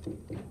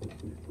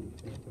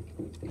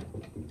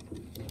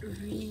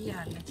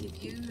 Reality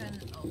view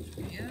and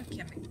ultra view,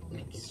 chemical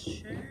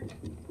mixture.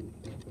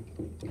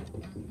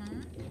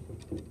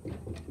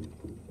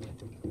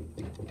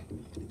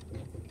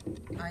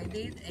 I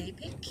did a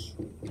pick.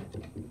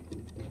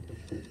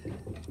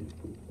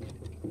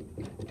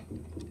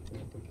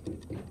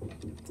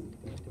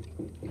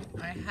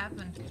 I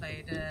haven't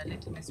played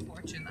Little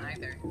Misfortune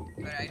either,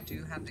 but I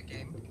do have the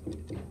game.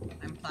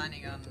 I'm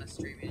planning on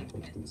streaming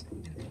it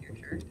in the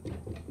future.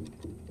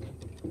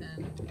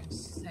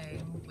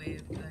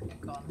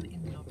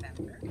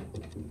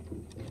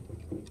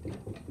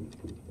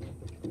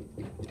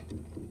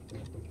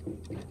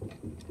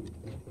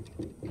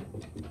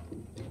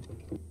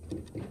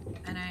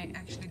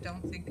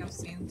 think I've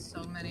seen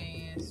so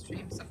many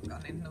streams I've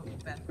gone in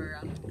November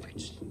on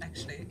Twitch,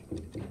 actually.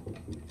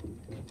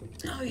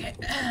 Oh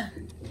yeah.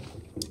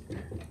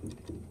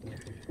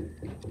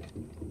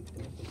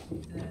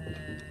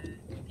 The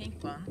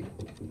pink one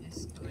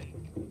is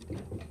going...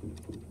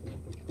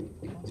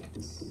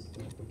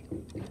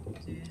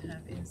 What do you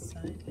have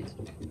inside,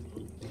 little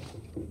bottle?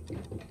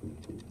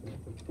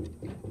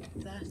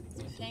 That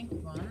pink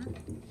one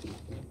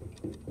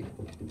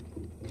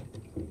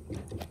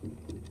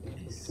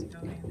is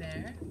going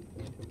there.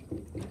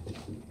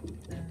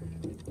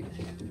 And the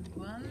blue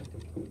one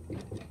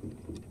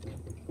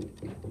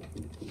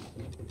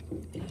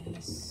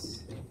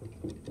is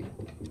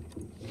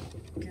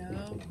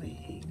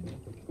going...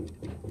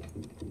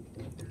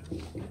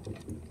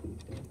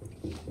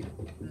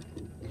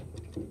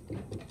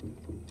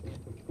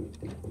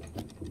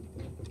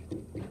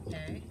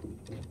 Okay.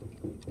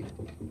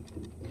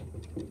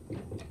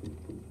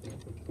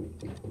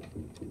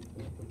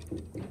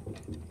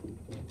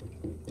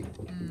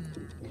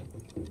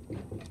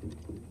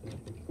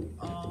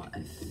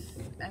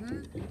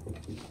 AFM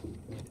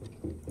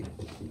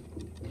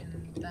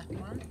in that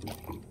one.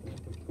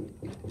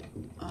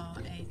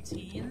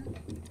 R18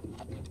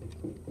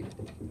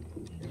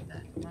 in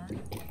that one.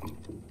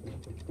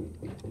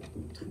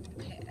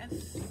 2PF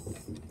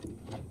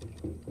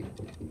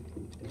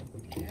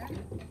there.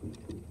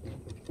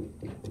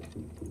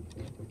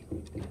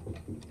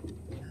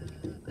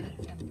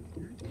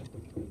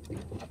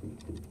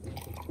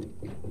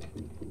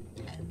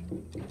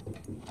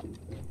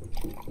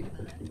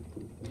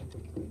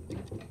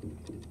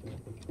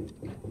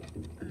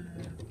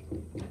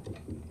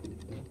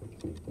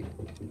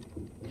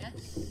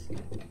 Yes.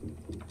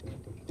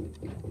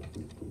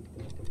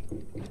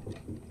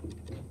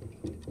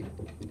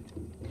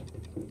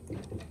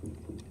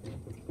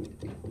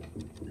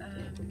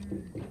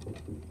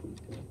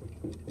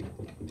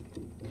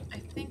 I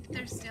think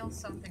there's still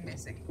something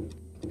missing.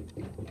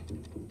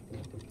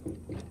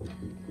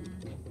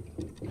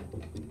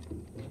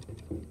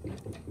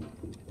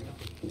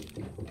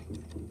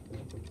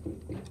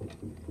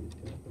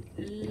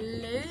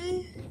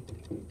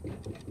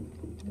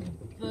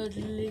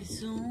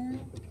 Laissons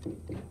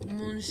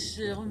mon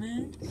cher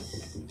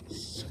Miss.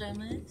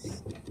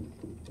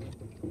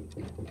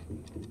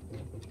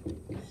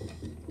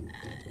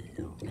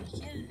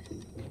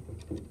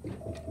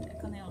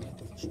 Jag kan i alla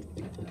fall förstå.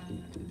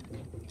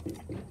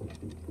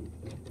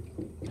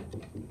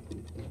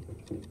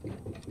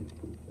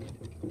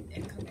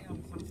 Jag kan i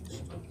alla fall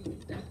förstå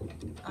bilder.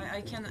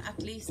 I can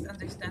at least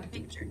understand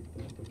pictures.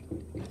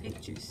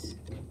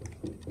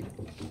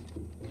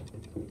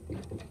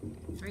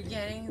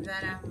 Forgetting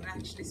that I'm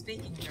actually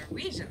speaking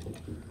Norwegian.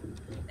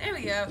 There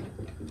we go.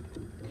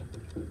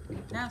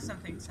 Now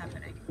something's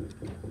happening.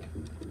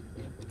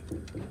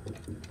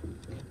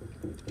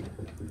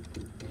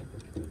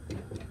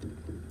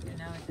 And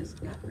now it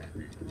doesn't happen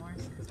anymore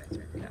since I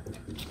turned it up.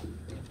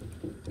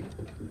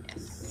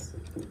 Yes.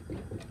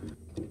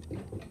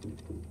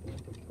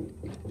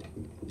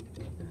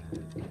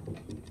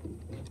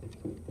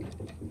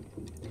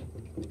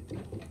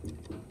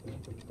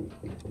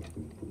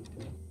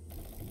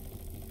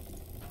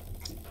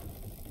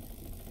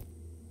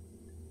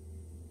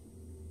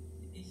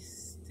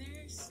 Is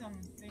there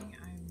something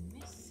I'm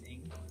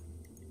missing?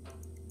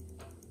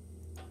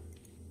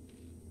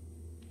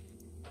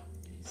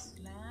 This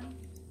lamp?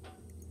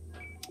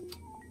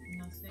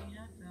 Nothing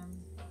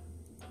happened.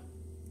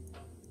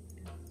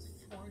 It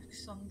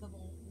forks on the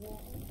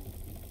wall.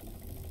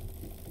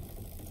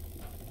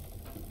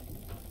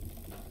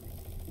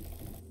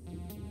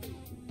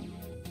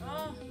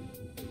 Oh!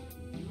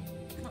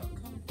 Come.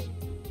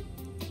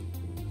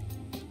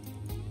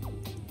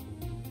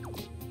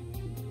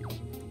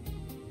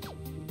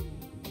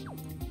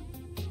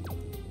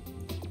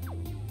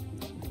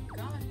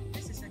 God,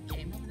 this is a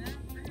game I've never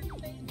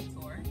played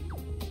before.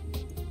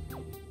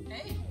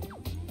 Hey!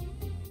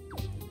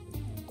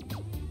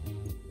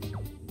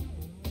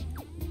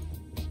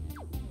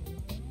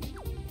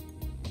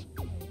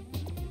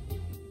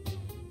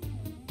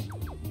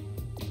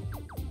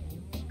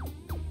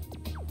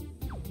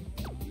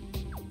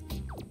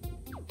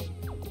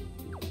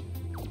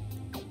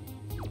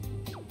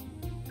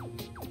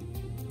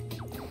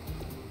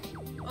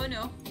 Oh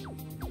no,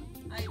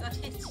 I got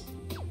hit.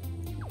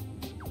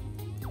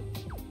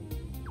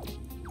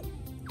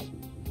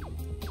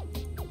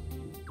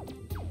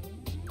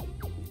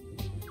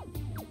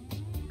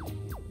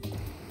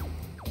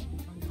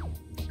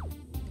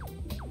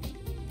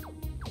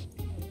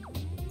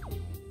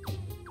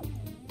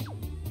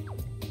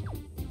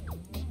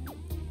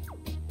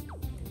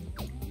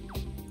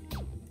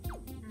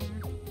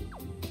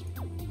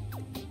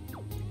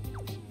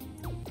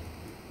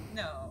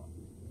 No.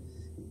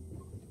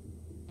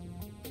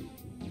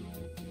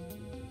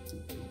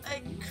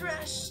 I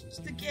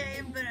crashed the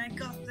game, but I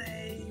got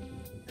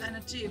an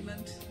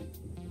achievement.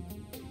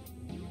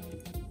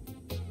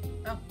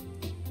 Oh.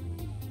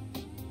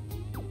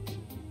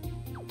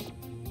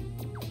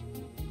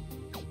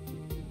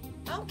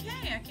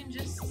 Okay, I can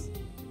just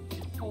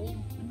hold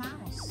the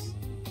mouse.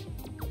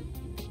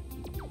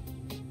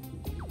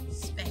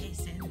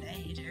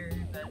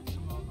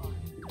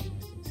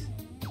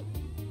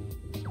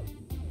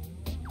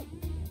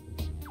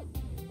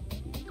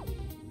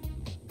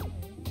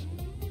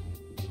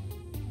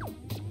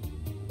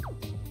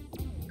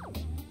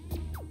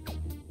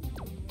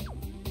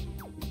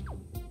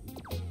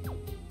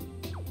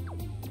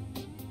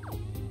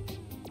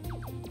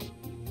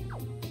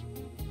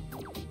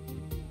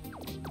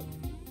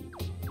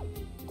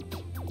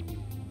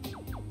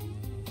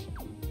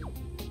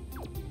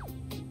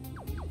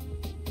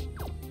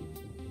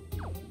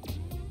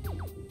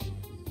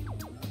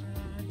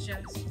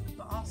 just a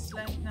boss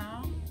left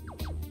now.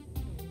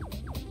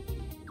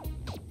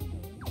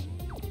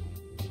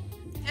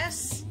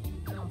 Yes!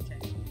 Okay.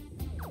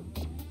 Oh.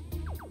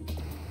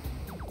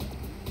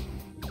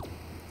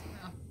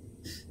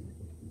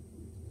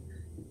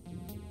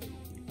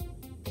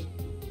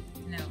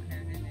 No.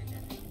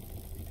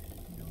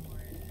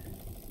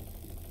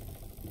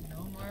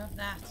 No more of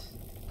that.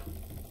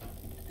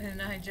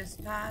 And I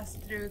just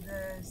passed through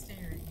the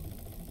steering.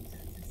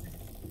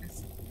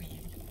 This wheel.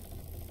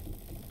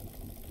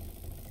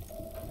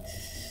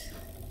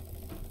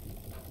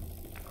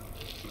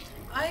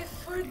 I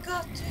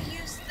forgot to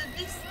use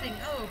this thing.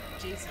 Oh,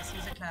 Jesus,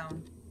 he's a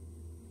clown.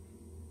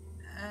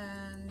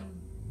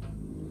 And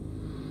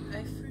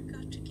I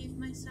forgot to give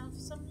myself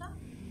some love.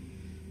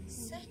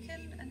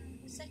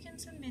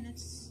 Seconds and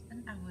minutes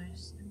and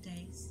hours and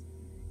days.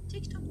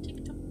 Tick tock,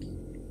 tick tock.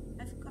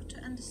 I've got to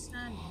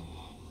understand you.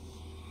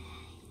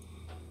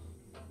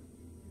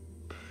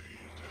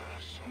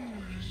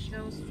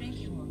 Those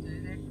drinking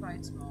water, they're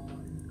quite small.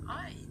 And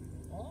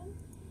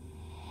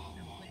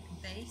the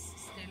base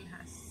still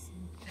has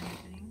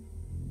anything.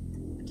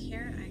 But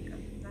here I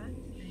got that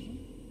thing.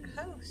 A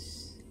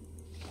hose.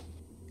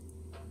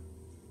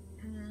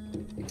 No.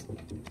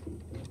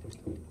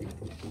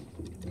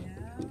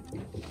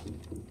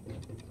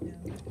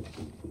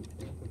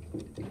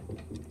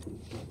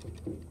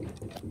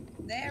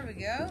 There we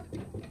go.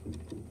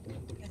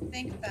 I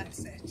think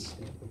that's it.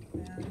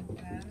 And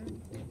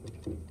then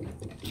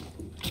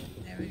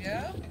there we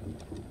go.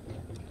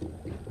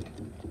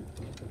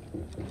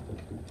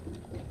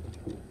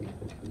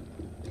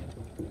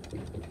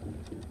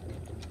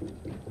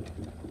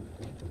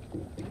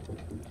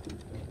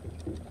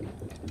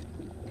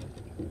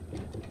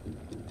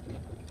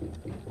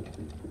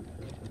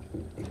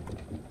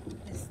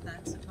 Is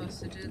that supposed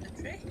to do the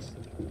trick?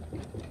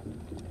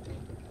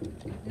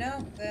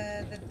 No,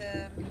 it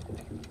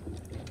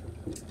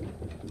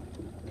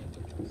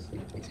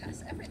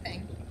has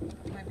everything.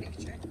 My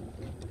picture.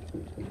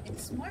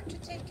 It's smart to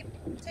take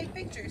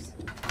pictures.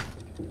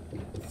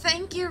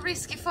 Thank you,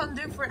 Risky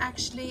Funder, for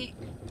actually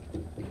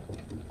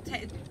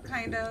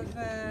kind of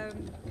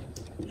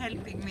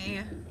helping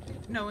me,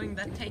 knowing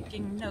that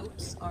taking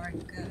notes are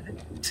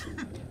good.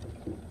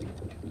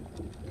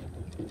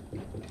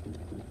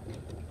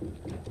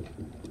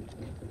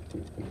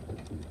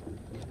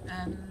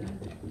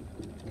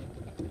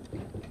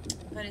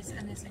 But is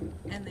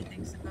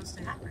anything supposed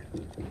to happen?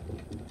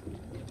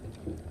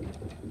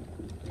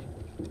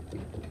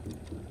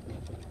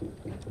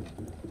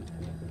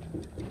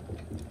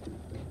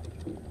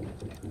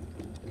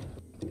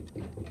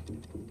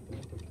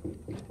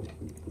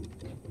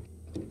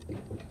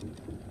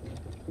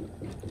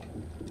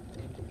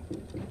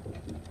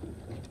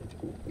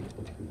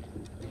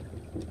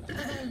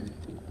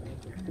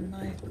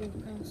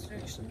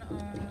 Construction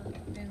are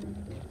in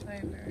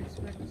fibers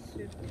ready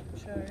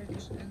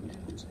supercharged and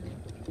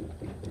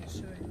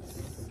ensure it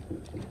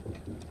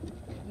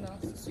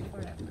lasts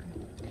forever.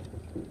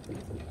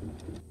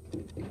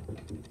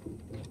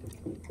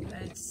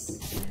 But it's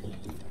still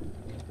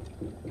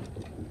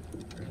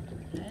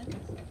red.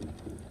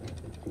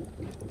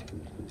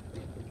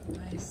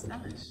 Why is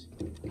that?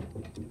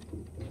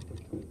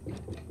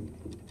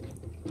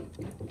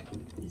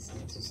 Is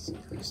it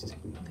supposed to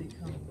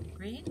become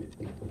green?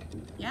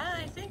 Yeah,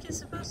 I think it's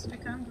supposed to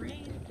become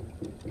green.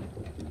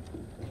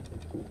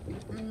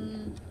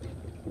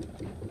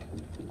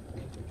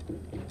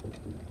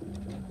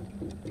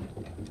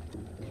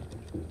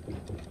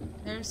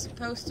 There's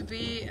supposed to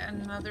be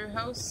another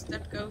hose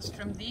that goes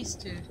from these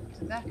two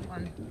to that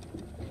one.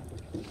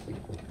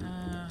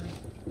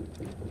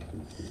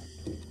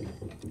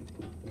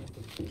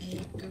 A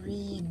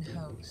green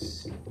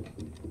hose.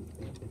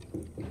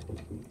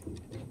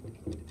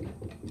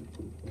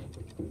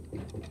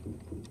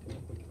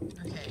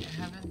 Okay, I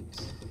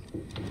haven't...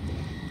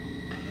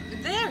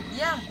 There!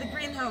 Yeah, the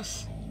green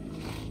hose.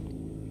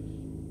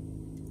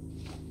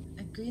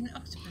 A green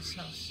octopus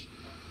hose.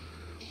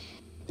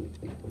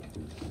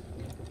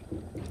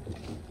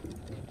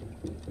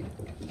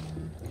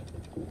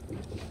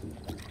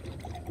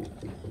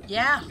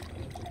 Yeah!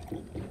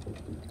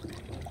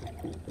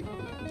 I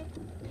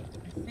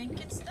think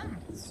it's done.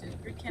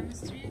 Super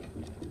Chemistry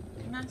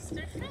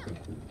Master Fran.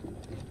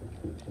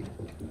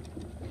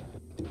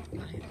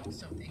 I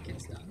also think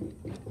it's done.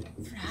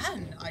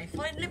 Fran, I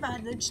finally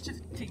managed to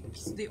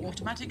fix the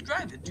automatic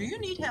driver. Do you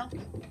need help?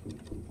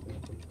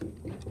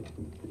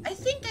 I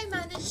think I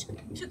managed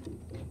to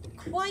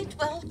quite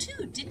well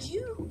too. Did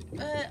you?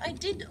 I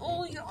did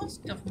all you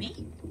asked of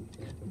me.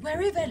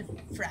 Very well,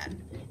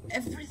 Fran.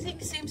 Everything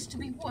seems to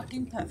be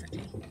working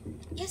perfectly.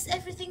 Yes,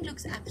 everything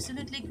looks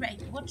absolutely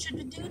great. What should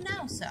we do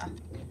now, sir?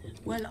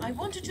 Well, I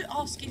wanted to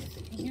ask if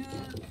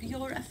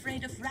you're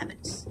afraid of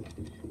rabbits.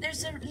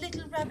 There's a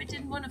little rabbit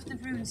in one of the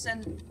rooms,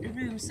 and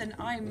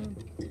I'm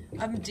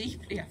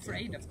deeply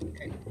afraid of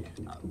it.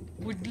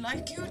 Would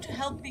like you to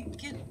help me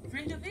get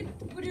rid of it?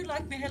 Would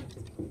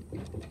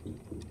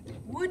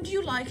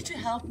you like to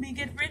help me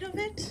get rid of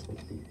it?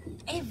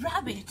 A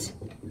rabbit?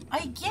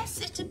 I guess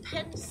it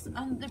depends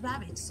on the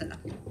rabbit, sir.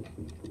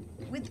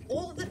 With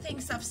all the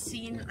things I've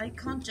seen, I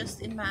can't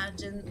just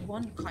imagine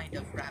one kind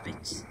of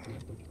rabbit.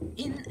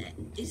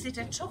 Is it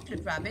a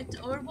chocolate rabbit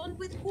or one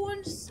with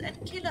horns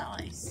and killer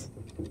eyes?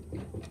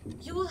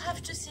 You will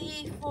have to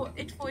see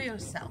it for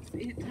yourself.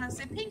 It has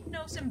a pink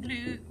nose and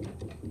blue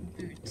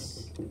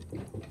boots.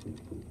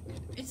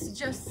 It's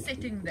just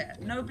sitting there,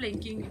 no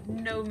blinking,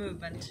 no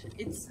movement.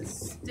 It's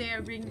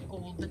staring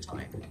all the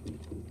time.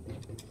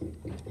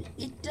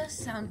 It does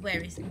sound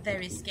very,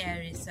 very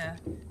scary, sir,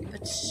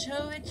 but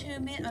show it to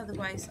me,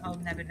 otherwise I'll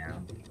never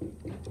know.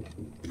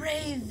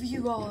 Brave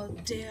you are,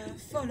 dear.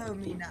 Follow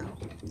me now.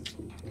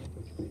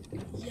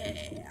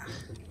 Yeah.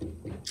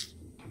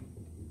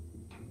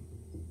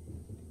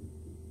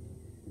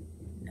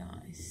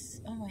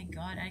 Nice. Oh my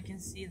god, I can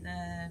see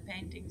the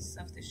paintings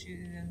of the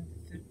shoe and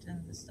the foot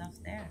and the stuff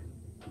there.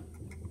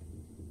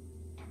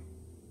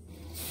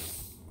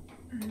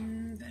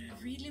 But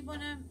I really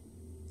want to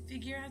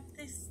figure out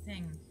this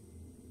thing.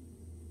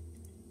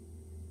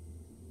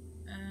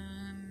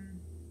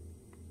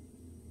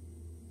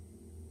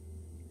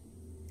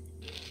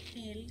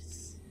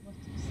 Pills. What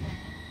is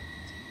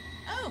that?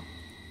 Oh!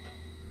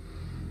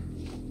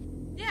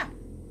 Yeah.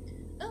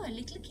 Oh, a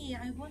little key.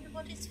 I wonder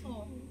what it's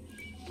for.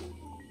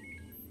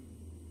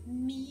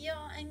 Mia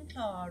and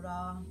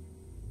Clara.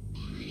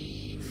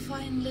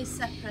 Finally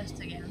separate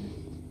again.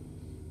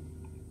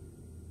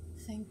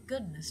 Thank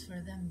goodness for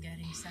them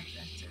getting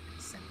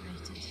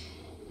separated.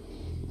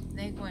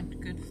 They weren't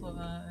good for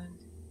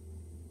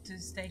to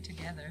stay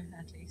together,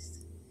 at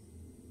least.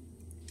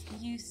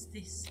 Use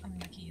this on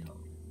the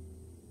keyhole.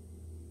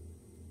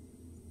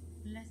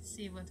 Let's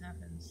see what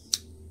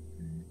happens.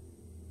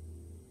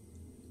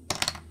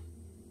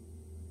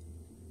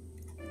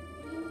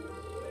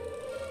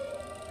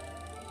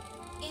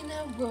 In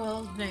a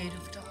world made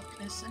of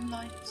darkness and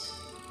light,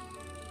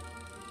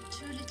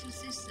 two little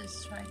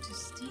sisters tried to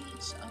steal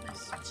each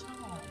other's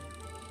charm,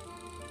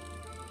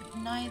 but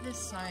neither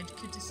side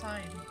could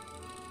decide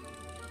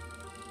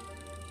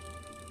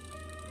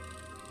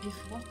if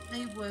what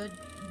they were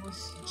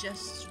was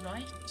just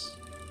right.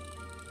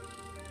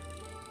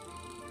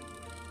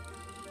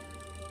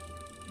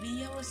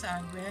 Mia was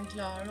angry and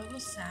Clara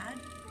was sad,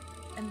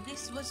 and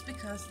this was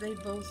because they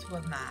both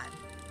were mad.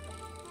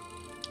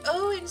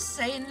 Oh,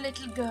 insane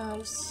little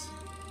girls,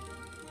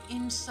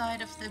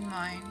 inside of their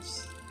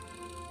minds.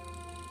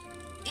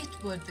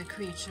 Itward, the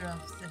creature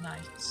of the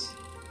night.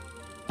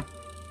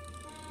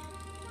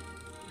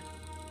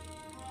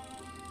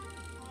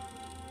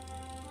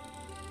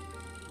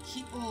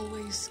 He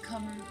always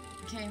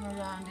came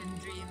around in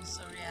dreams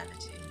or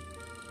reality,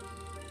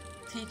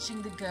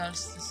 teaching the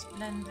girls the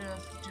splendor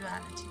of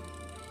duality.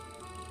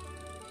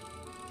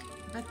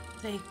 But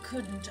they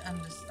couldn't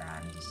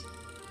understand.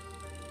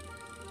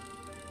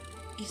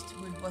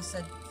 Itward was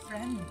a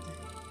friend.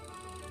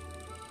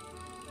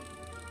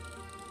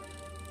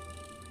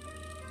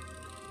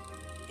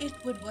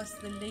 Itward was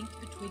the link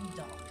between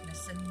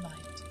darkness and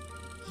light.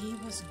 He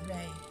was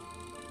grey.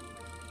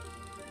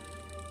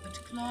 But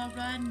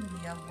Clara and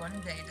Mia one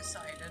day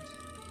decided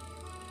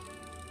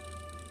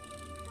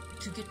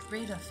to get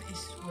rid of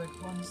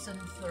Itward once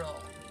and for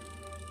all.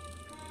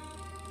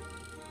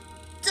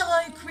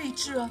 Die,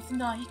 creature of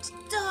night,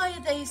 die,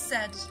 they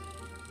said.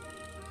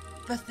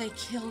 But they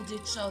killed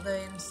each other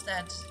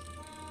instead.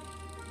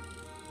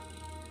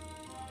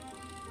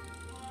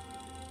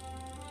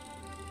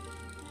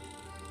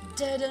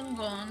 Dead and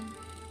gone,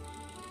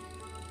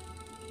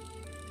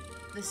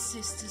 the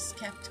sisters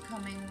kept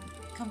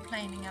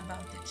complaining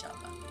about each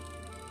other.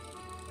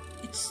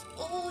 It's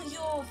all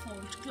your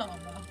fault,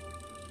 Clara.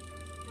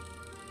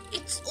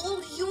 It's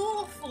all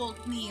your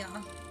fault, Mia.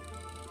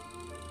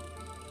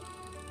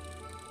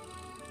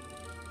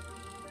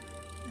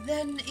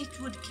 Then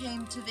Itward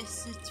came to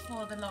visit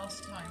for the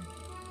last time,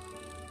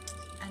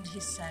 and he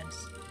said,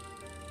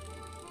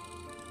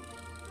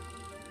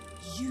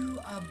 "You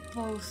are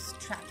both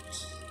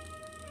trapped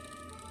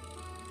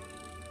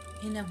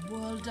in a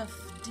world of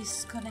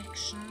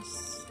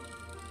disconnections,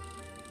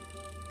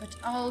 but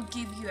I'll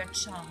give you a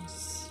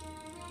chance.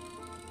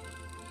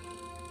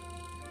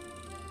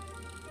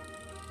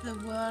 The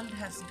world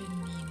has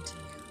been mean to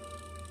you.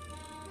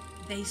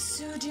 They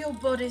sewed your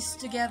bodies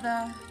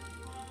together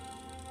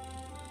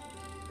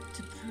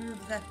to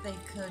prove that they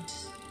could.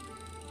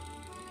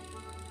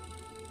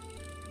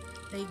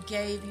 They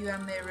gave you a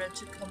mirror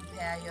to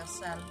compare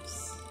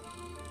yourselves.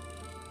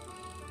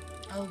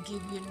 I'll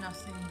give you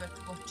nothing but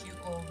what you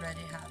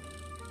already have.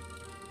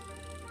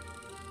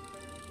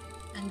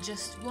 And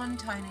just one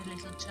tiny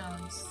little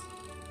chance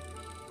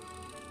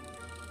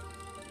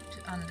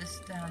to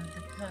understand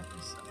the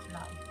purpose of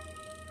life."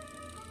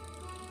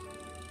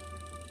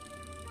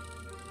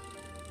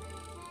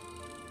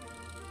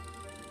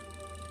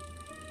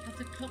 But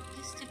the clock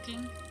is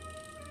ticking.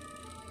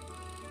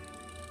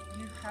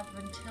 You have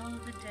until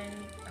the day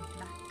a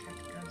black cat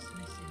goes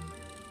missing,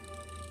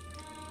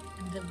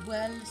 and the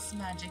well's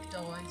magic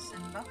door is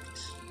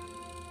unlocked.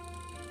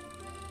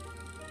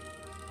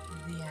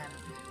 The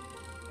end.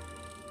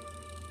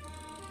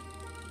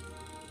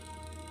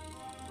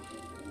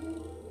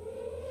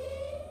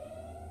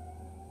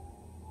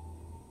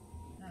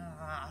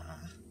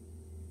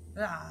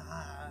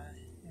 Ah,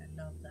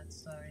 I love that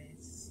story.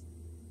 It's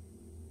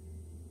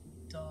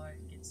dark,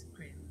 it's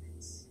grim,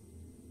 it's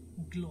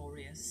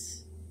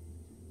glorious.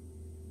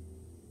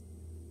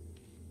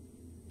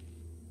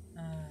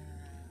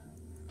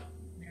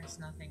 There's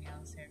nothing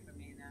else here for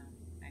me now,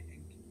 I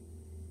think.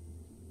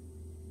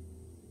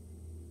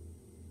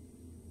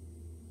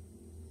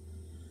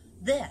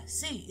 There,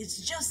 see, it's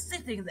just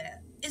sitting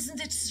there. Isn't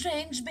it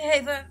strange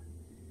behavior?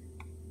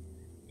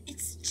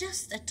 It's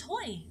just a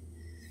toy.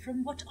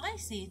 From what I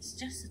see, it's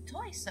just a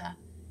toy, sir.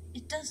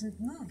 It doesn't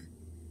move.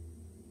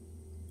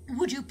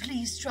 Would you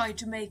please try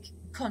to make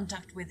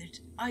contact with it?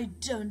 I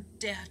don't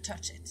dare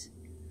touch it.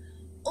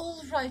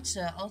 All right,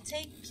 sir. I'll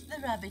take the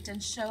rabbit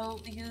and show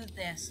you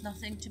there's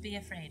nothing to be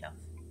afraid of.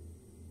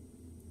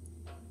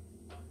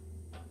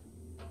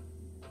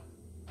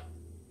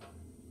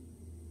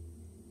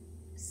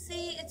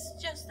 See, it's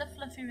just a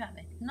fluffy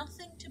rabbit.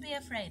 Nothing to be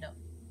afraid of.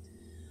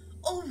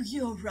 Oh,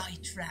 you're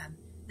right, Fran.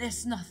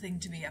 There's nothing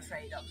to be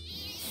afraid of.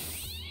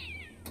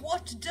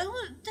 What?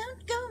 Don't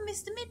go,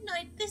 Mr.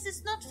 Midnight. This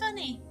is not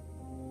funny.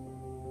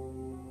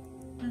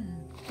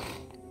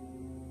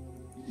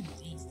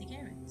 Eat the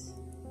carrots.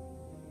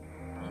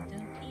 We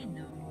don't need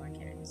no more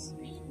carrots.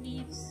 Green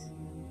leaves.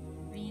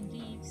 Green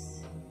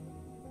leaves.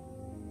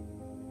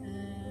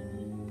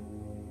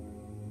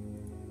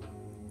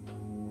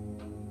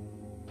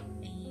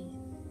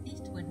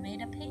 Itward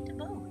made a paper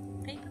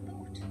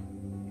boat.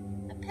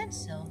 A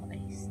pencil.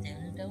 I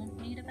still don't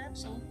need a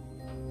pencil.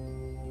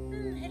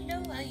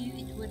 Hello, are you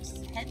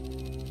Itward's head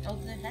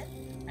of the head?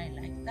 I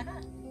like the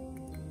hat.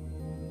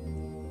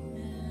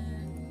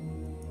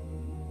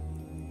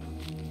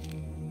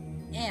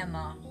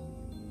 Emma.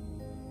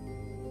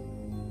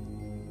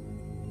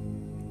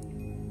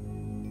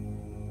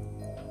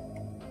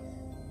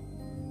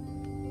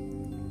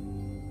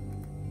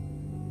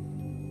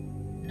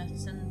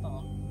 Nuts and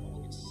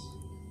bolts.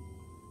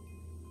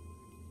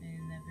 I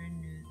never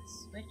knew the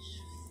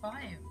switch.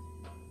 5.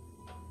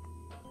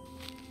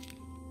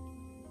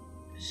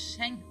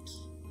 Schenk.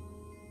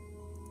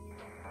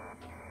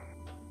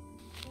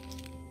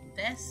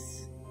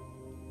 Bess.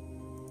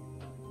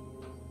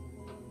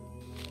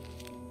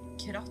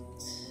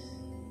 Kratt.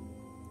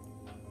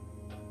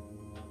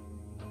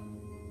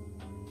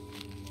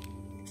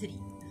 Tri.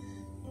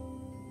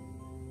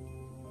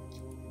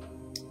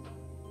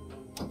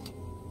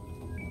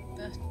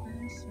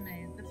 Buttons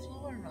made the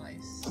floor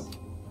rise.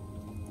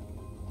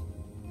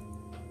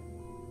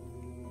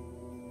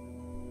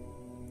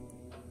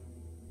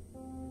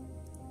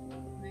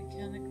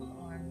 Mechanical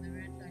arm, the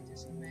red light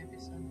is on, maybe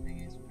something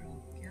is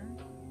broken.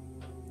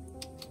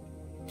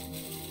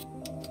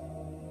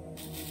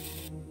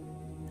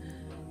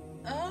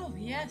 Oh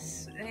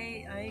yes,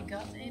 I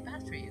got a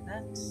battery.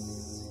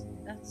 That's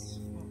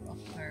for a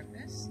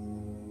purpose,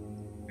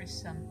 for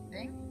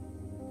something.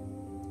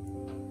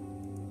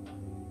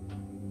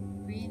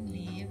 Green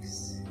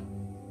leaves,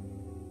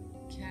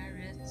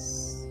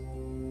 carrots.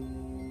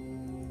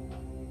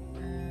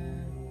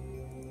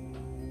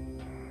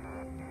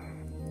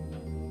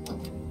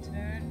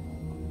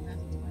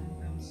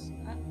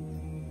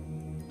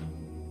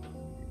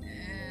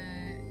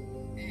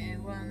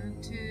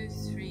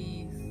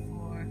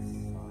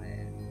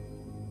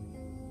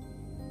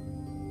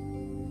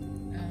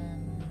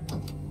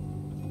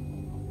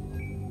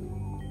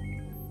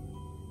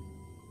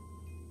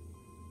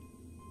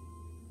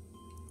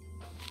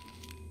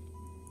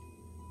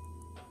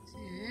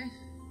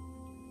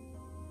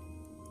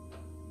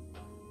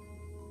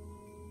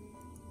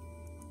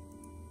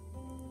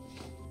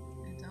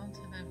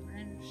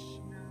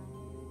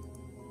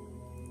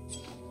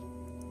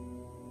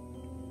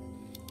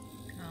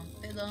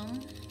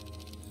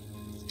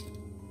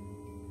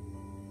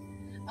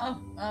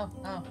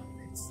 Oh,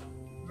 it's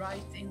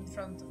right in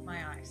front of my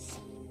eyes.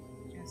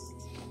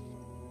 Just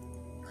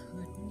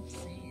couldn't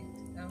see it.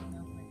 Oh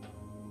no, wait.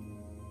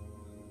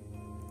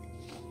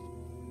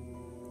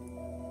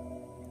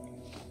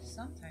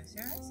 Sometimes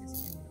your eyes is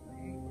in the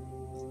way.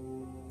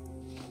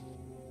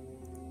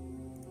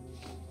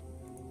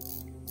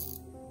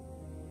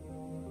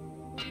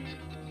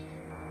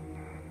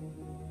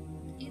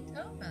 It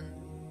opened.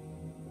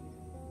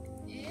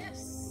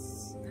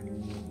 Yes,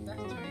 and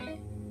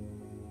battery.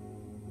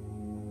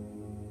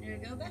 There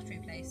you go, battery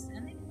placed,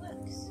 and it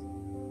works.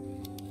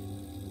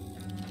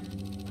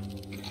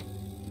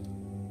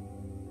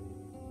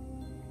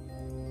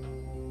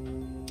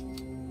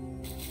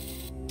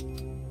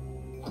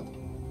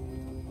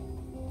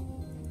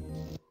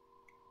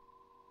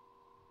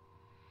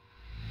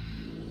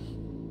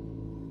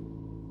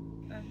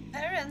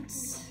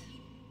 Parents,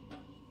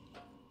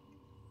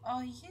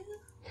 are you?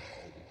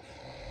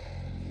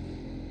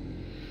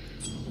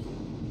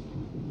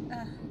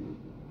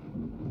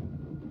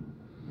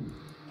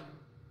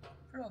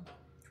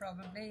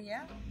 Probably,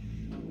 yeah.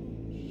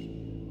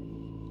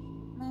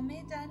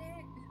 Mommy, Daddy,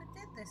 who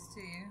did this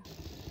to you?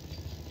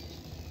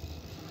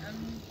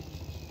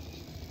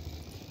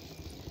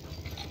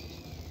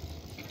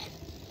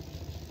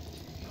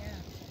 Yeah.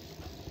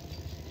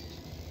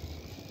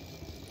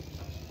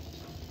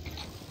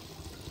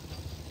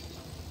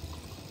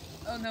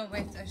 Oh no,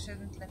 wait, I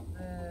shouldn't let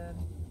the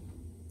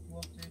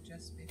water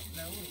just be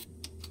flowing.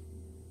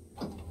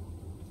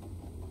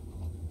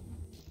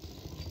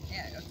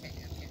 Yeah, okay,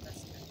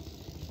 that's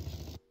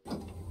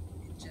good.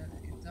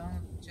 It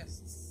don't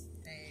just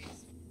stay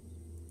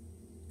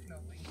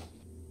flowing.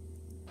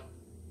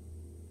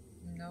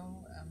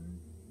 No,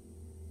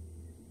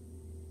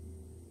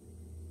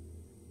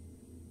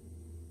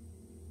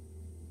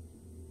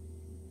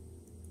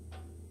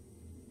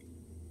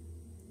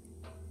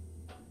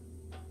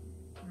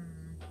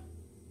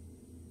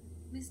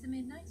 Mr.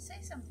 Midnight, say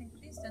something,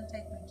 please. Don't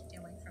take my kitty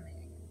away from me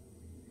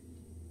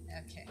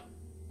again. Okay.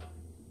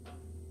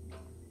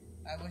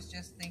 I was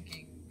just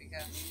thinking,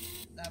 because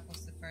that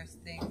was the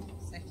first thing,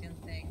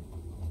 second thing,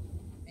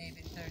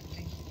 maybe third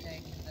thing to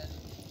take, and then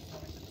go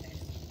into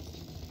taste.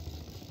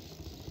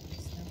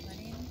 There's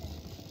nobody in there.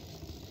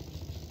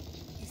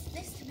 Is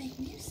this to make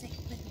music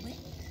with wind?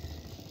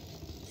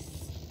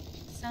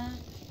 So,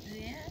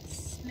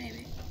 yes,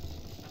 maybe.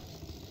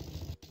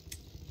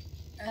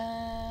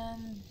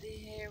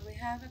 Here we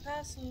have a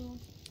puzzle.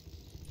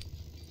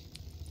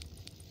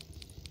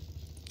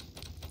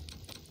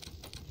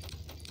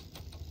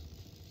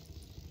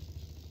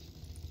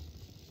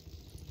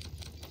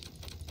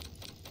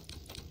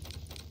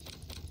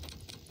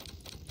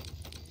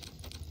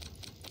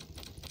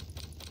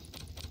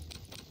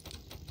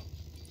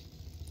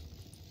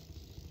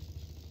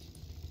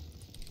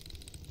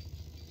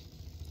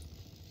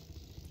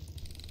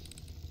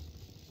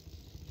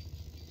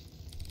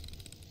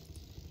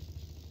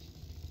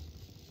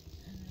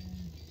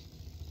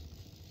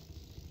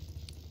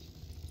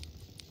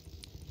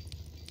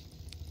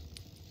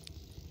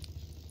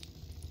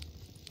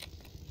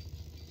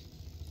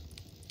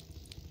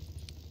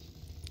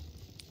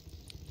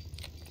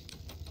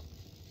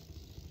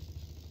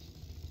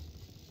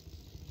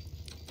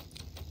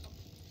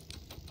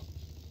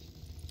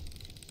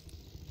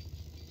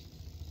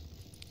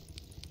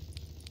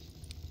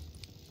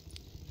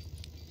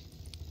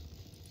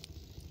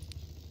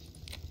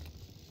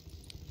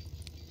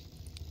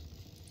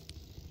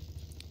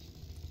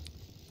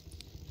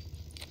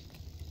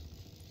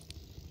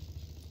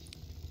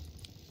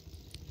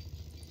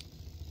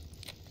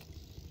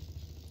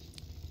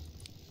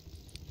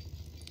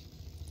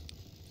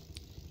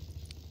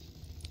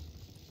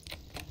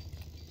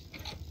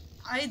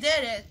 I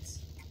did it!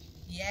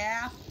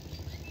 Yeah!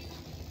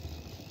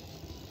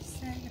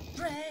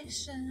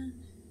 Celebration!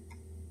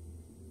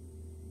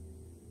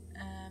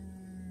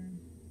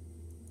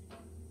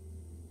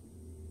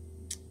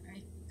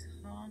 I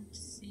can't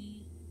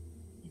see.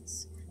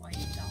 It's quite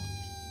dark.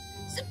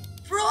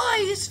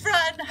 Surprise,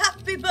 Fran!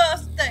 Happy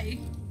birthday!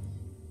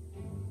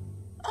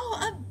 Oh,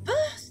 a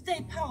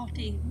birthday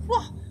party!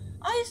 What?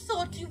 I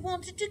thought you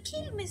wanted to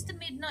kill Mr.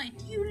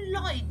 Midnight. You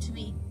lied to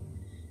me.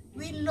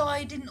 We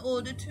lied in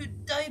order to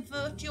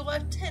divert your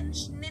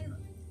attention in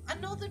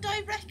another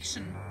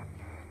direction.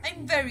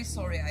 I'm very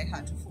sorry I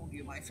had to fool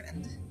you, my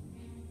friend.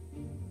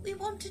 We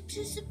wanted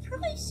to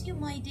surprise you,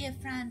 my dear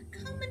Fran.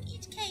 Come and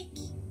eat cake.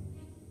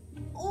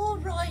 All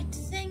right,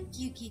 thank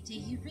you, Kitty.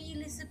 You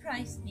really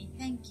surprised me.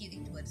 Thank you,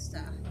 Itward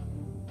Star.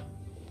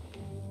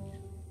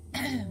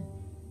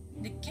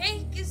 The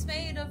cake is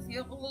made of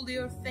all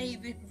your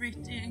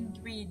favorite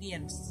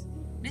ingredients.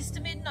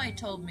 Mr. Midnight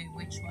told me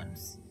which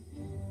ones.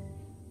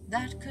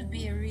 That could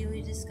be a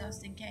really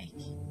disgusting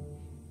cake.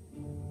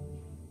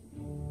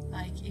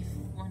 Like if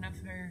one of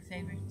her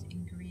favorite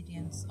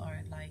ingredients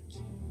are like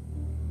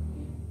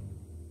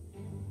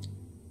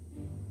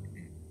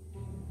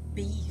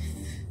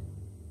beef,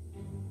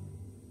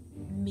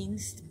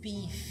 minced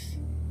beef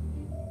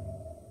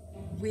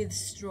with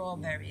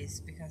strawberries,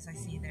 because I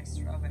see there's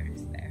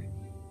strawberries there.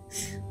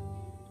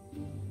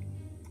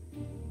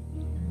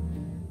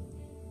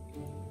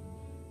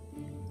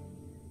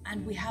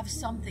 And we have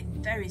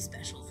something very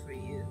special for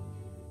you,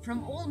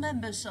 from all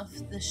members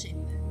of the ship.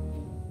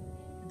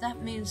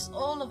 That means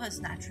all of us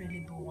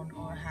naturally born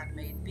or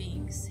handmade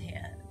beings.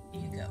 Here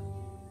you go.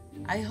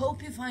 I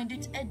hope you find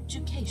it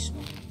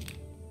educational.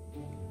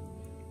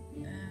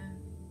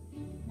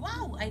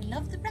 Wow, I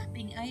love the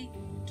wrapping.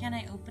 Can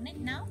I open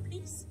it now,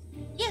 please?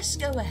 Yes,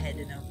 go ahead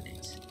and open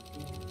it.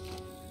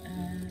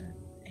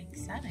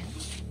 Examine.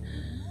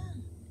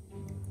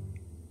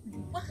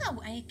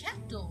 Wow, a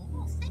cat doll.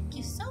 Oh, thank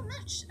you so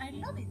much. I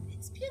love it.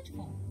 It's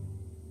beautiful.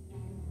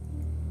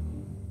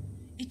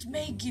 It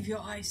may give your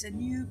eyes a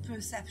new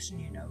perception,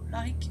 you know,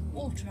 like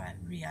ultra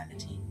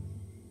reality.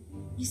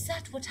 Is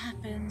that what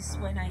happens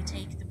when I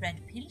take the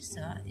red pill,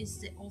 sir? Is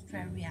the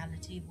ultra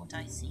reality what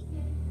I see?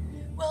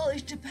 Well,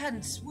 it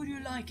depends. Would you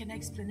like an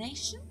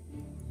explanation?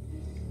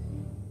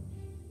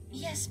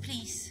 Yes,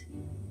 please.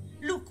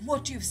 Look,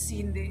 what you've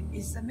seen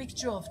is a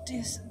mixture of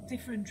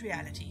different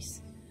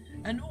realities.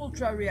 An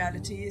ultra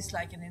reality is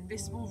like an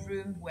invisible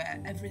room where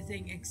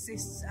everything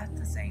exists at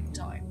the same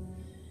time.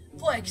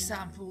 For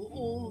example,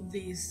 all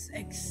these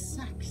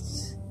exact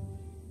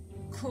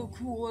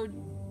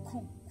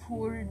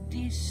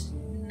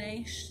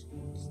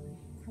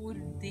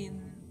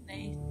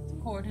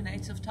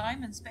coordinates of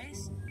time and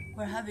space.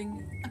 We're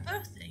having a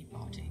birthday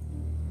party.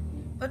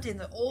 But in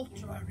the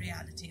ultra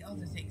reality,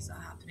 other things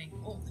are happening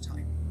all the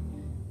time.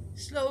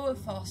 Slower,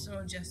 faster,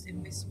 or just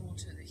invisible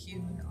to the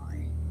human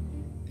eye.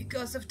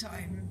 Because of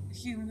time,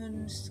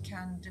 humans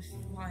can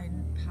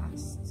define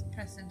past,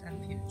 present,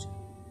 and future.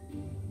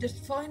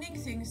 Defining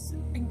things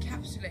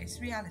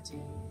encapsulates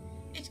reality.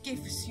 It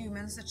gives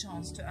humans a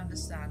chance to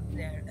understand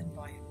their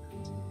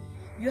environment.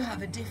 You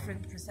have a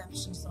different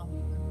perception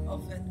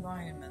of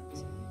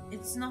environment.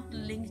 It's not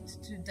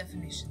linked to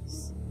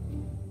definitions.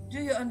 Do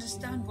you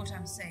understand what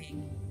I'm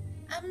saying?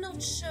 I'm not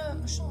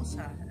sure,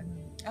 sir.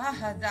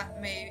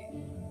 That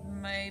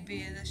may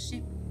be the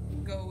ship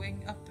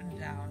going up and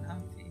down,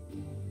 Humphrey.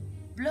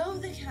 Blow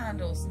the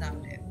candles now,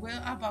 dear.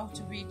 We're about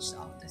to reach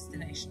our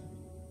destination.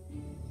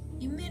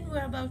 You mean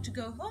we're about to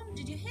go home?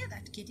 Did you hear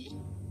that, Kitty?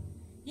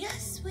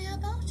 Yes, we're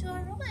about to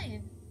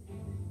arrive.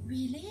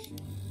 Really?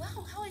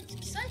 Wow, how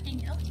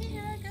exciting. Okay,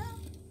 here I go.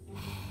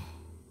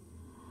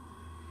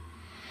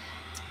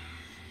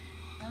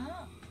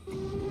 Ah.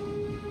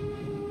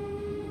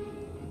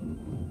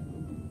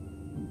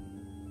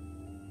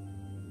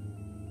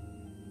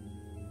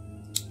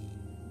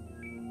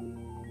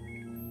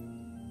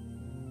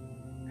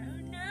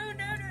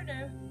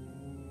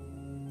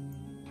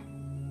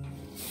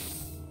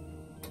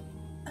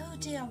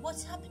 Dear,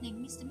 what's happening,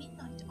 Mr.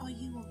 Midnight? Are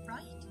you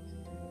alright?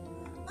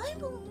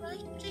 I'm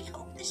alright, but I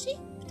hope the ship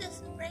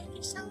doesn't break.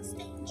 It sounds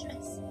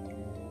dangerous.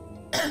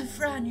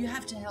 Fran, you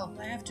have to help.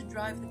 I have to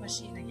drive the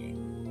machine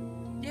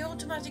again. The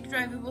automatic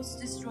driver was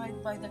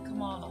destroyed by the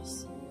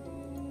Kamalas.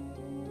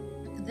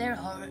 There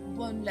are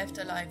one left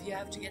alive. You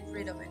have to get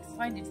rid of it.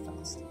 Find it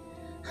fast.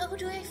 How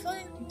do I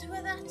do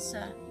that,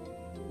 sir?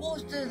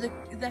 Water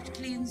that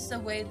cleans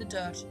away the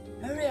dirt.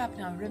 Hurry up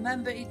now.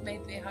 Remember, it may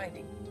be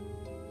hiding.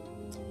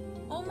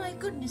 Oh my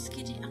goodness,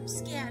 Kitty, I'm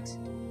scared.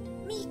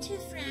 Me too,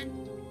 Fran.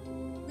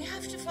 We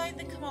have to find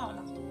the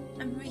Kamala.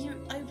 I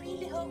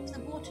really hope the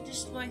water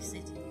destroys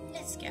it.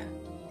 Let's go.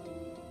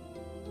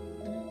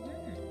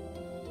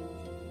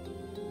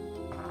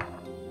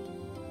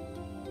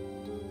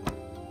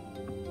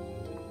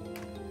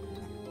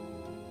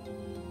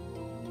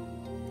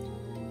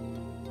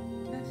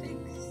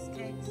 Muffins,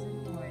 cakes,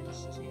 and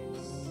orange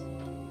juice.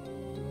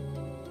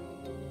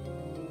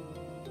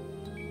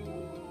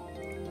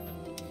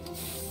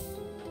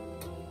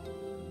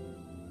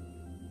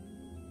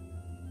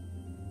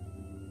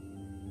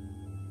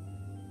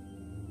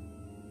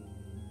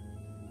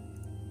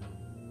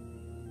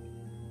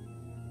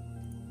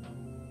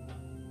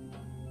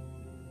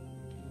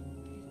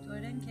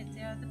 Itward and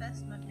Kitty are the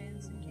best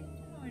muffins and cake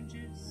and orange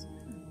juice.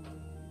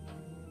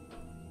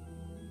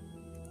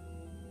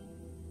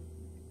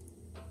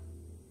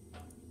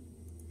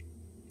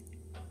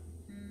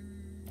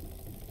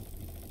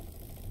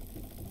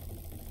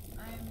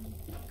 I'm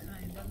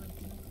kind of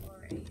looking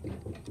for a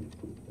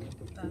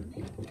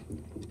bunny.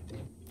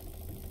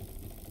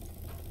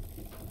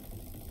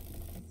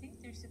 I think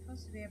there's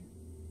supposed to be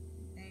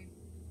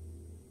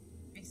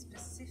a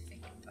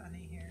specific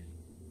bunny here.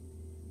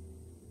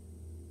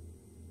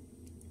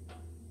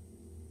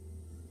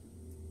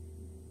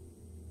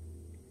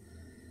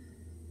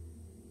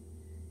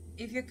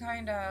 If you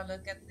kind of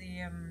look at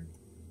the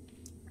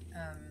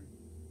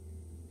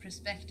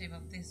perspective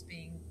of this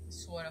being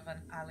sort of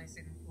an Alice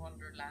in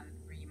Wonderland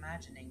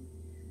reimagining,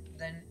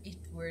 then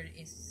Itward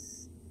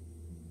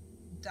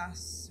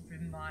does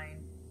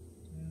remind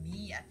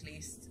me at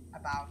least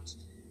about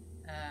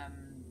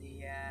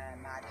the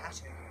Mad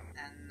Hatter,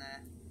 and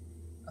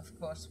of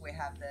course we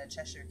have the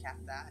Cheshire Cat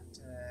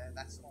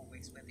that's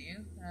always with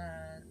you.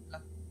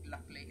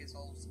 Luckily, he's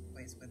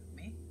always with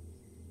me.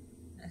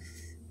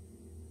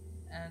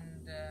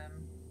 And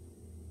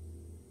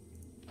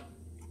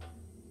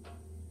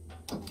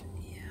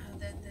yeah,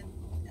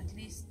 at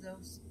least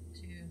those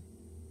two,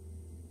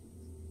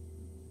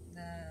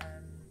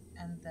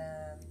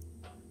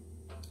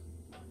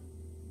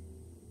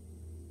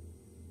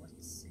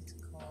 what's it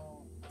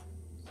called?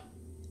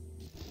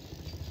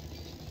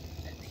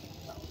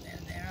 Well,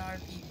 there are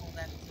people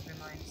that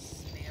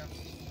reminds me of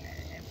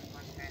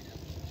everyone kind of.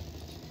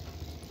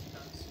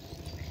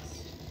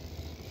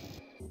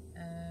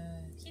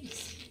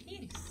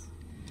 Heels.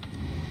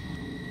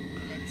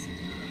 Let's do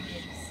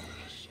heels.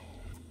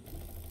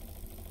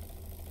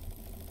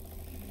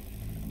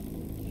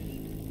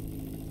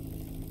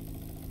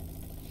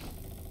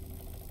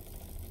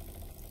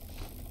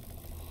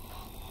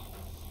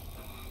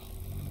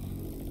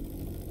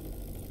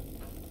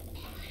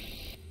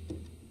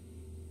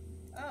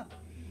 Oh.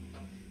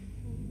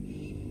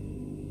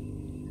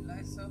 I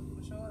saw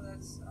for sure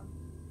that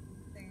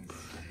something's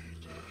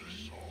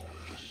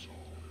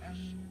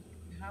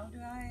how do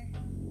I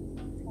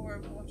pour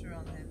water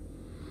on him?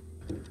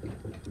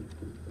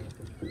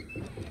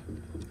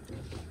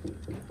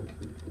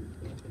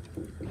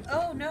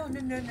 Oh, no.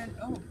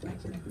 Oh, I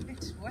can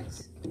quit. What?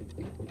 Is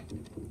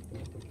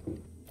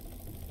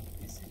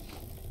it?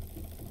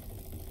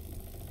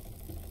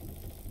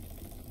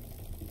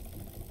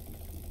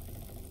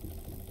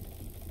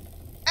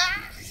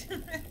 Ah!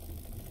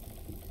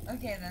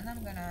 Okay, then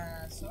I'm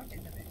gonna sort it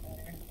a bit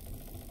better.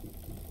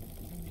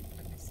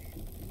 Let me see.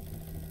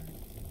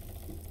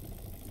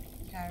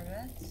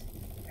 carrot,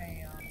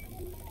 crayon,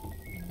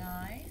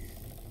 knife,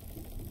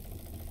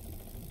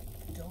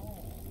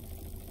 doll.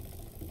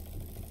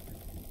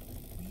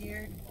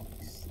 Weird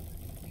box.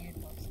 The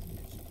weird box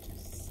should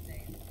just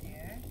stay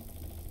there.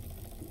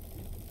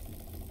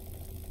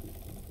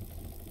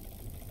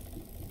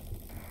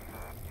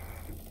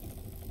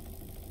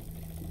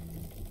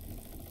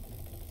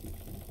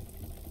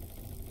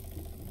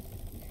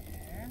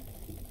 There.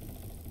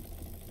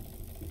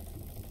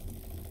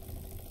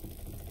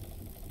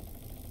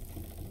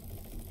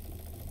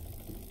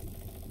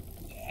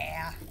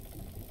 Yeah.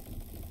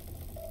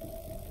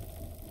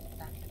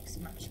 That looks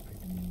much better.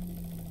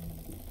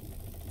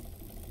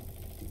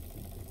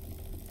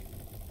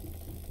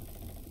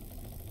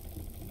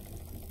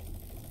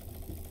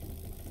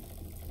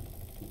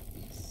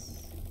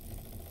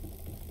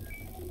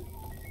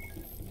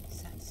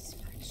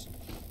 Satisfaction.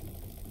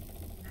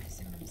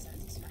 Maximum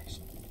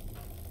satisfaction.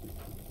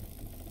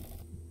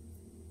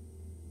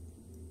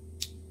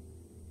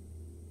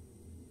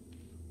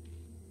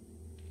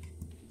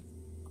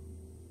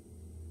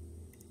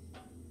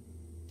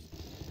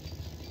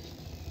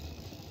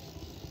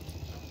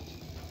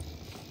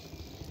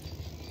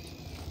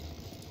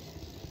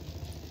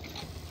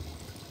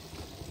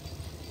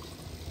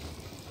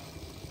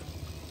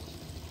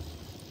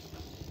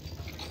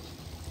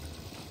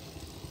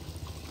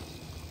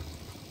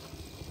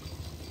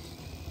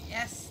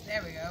 Yes,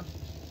 there we go.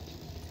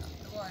 Got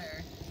the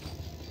wire.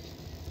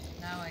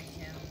 Now I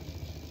can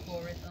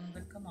pour it on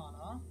the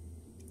kimono.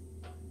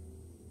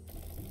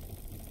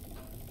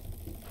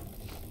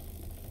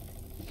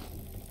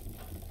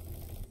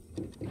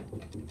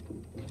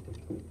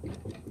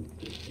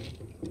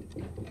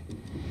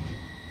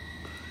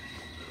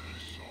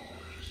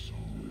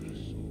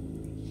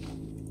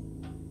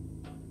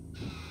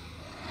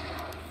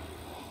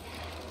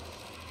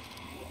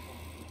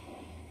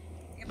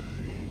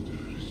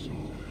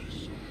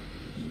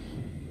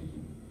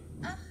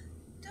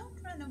 Don't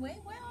run away.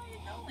 Where are you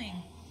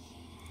going?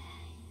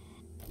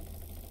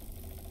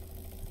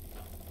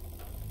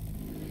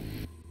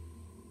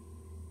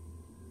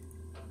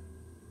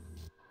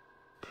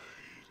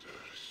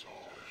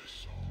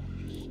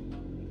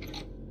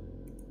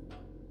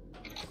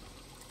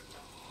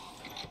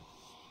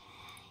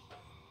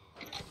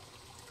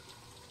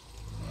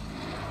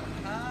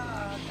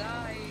 Ah,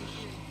 die,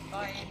 you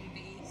vile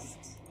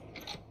beast.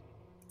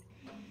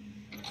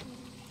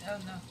 Oh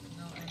no,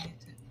 no, I need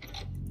to.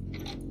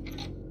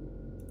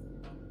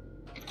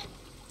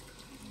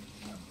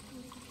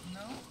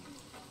 No?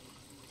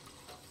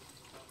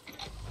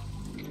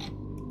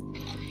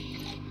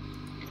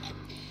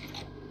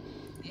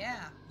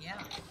 Yeah,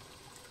 yeah.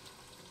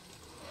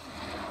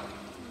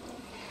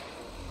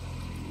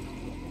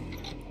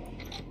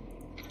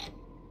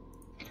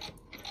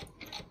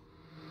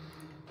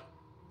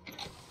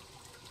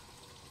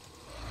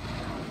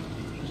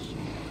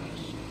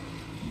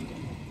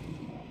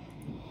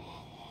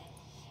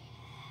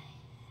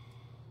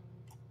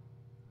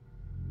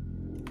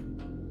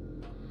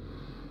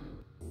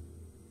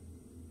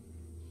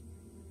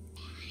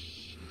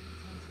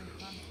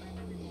 Can't find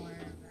any more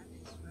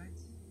rabbits, right?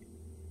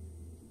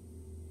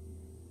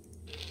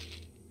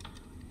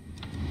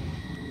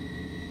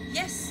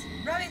 Yes,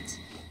 rabbit.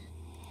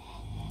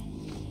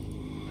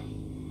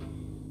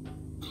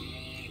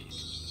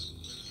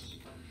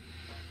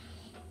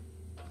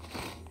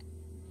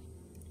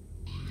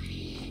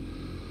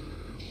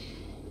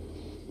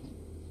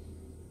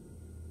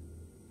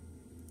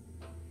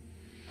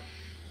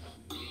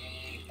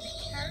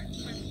 Carrot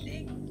for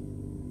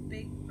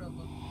big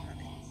robot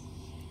rabbits.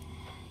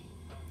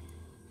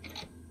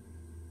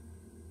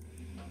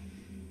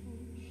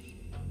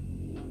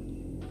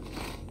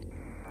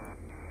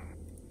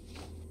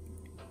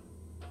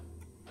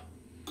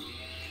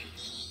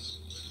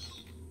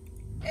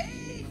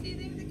 Hey,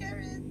 feeding the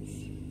carrots!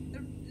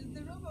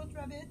 The robot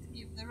rabbit.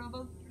 Give the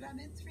robot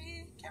rabbit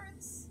 3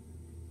 carrots.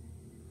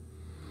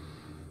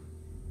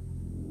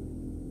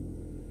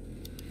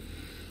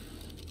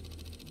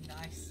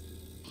 Nice.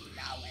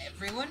 Now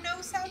everyone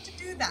knows how to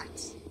do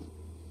that.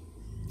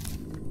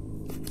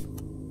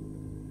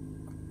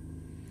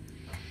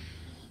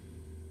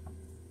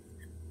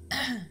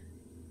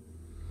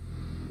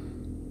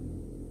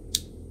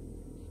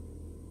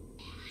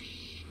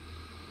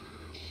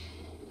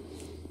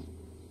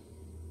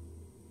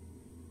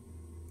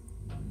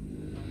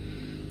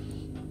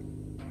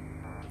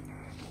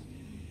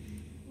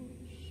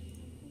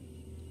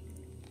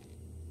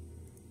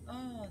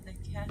 Oh, the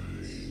cat.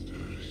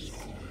 Is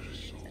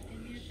that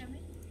in here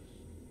coming?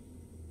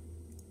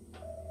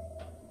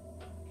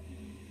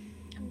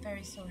 I'm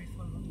very sorry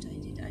for what I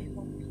did. I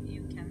hope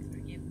you can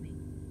forgive me.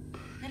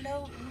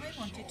 Hello, I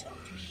want to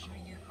talk to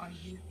me. Are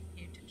you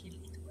here to kill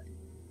Itward?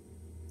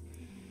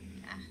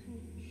 Ah.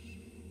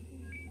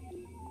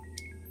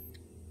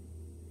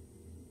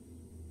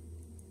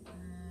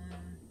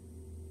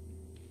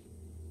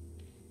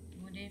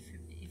 What if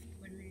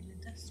Itward really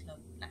does love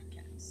black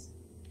cats?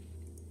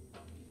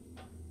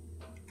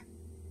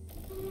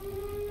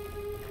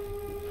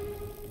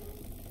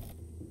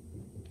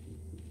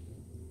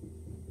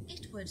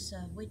 Itward,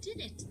 sir. We did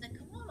it. The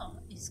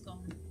koala is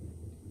gone.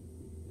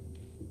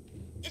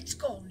 It's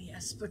gone,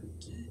 yes, but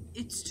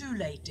it's too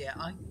late, dear.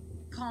 I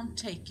can't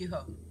take you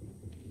home.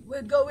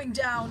 We're going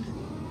down.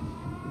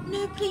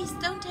 No, please,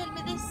 don't tell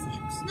me this.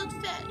 It's not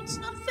fair. It's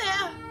not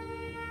fair.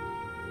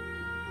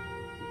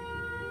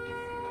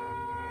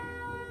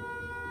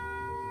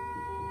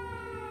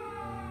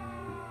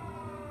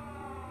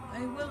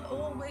 I will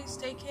always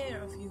take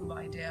care of you,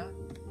 my dear.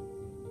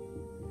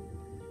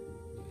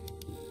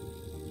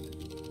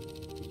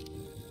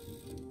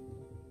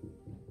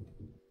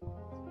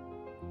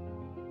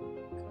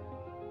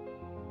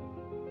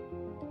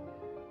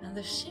 And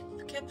the ship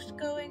kept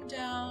going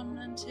down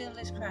until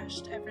it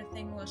crashed.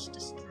 Everything was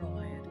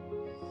destroyed.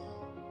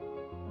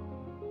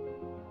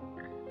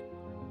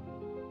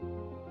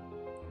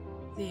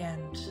 The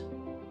end.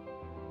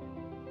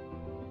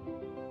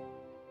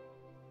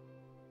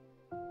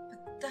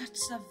 But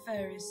that's a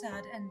very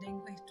sad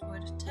ending,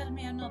 Itward. Tell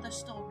me another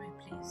story,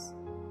 please.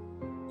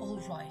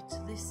 All right,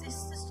 this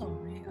is the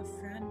story of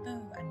Fran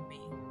Home and me.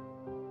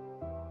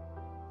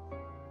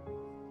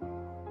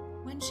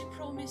 When she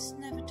promised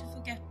never to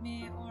forget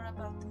me or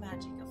about the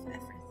magic of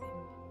everything.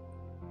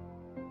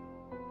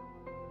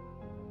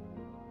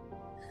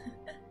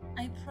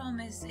 I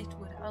promise,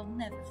 Itward, I'll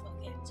never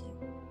forget you.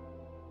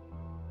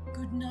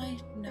 Good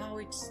night, now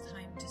it's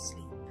time to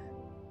sleep.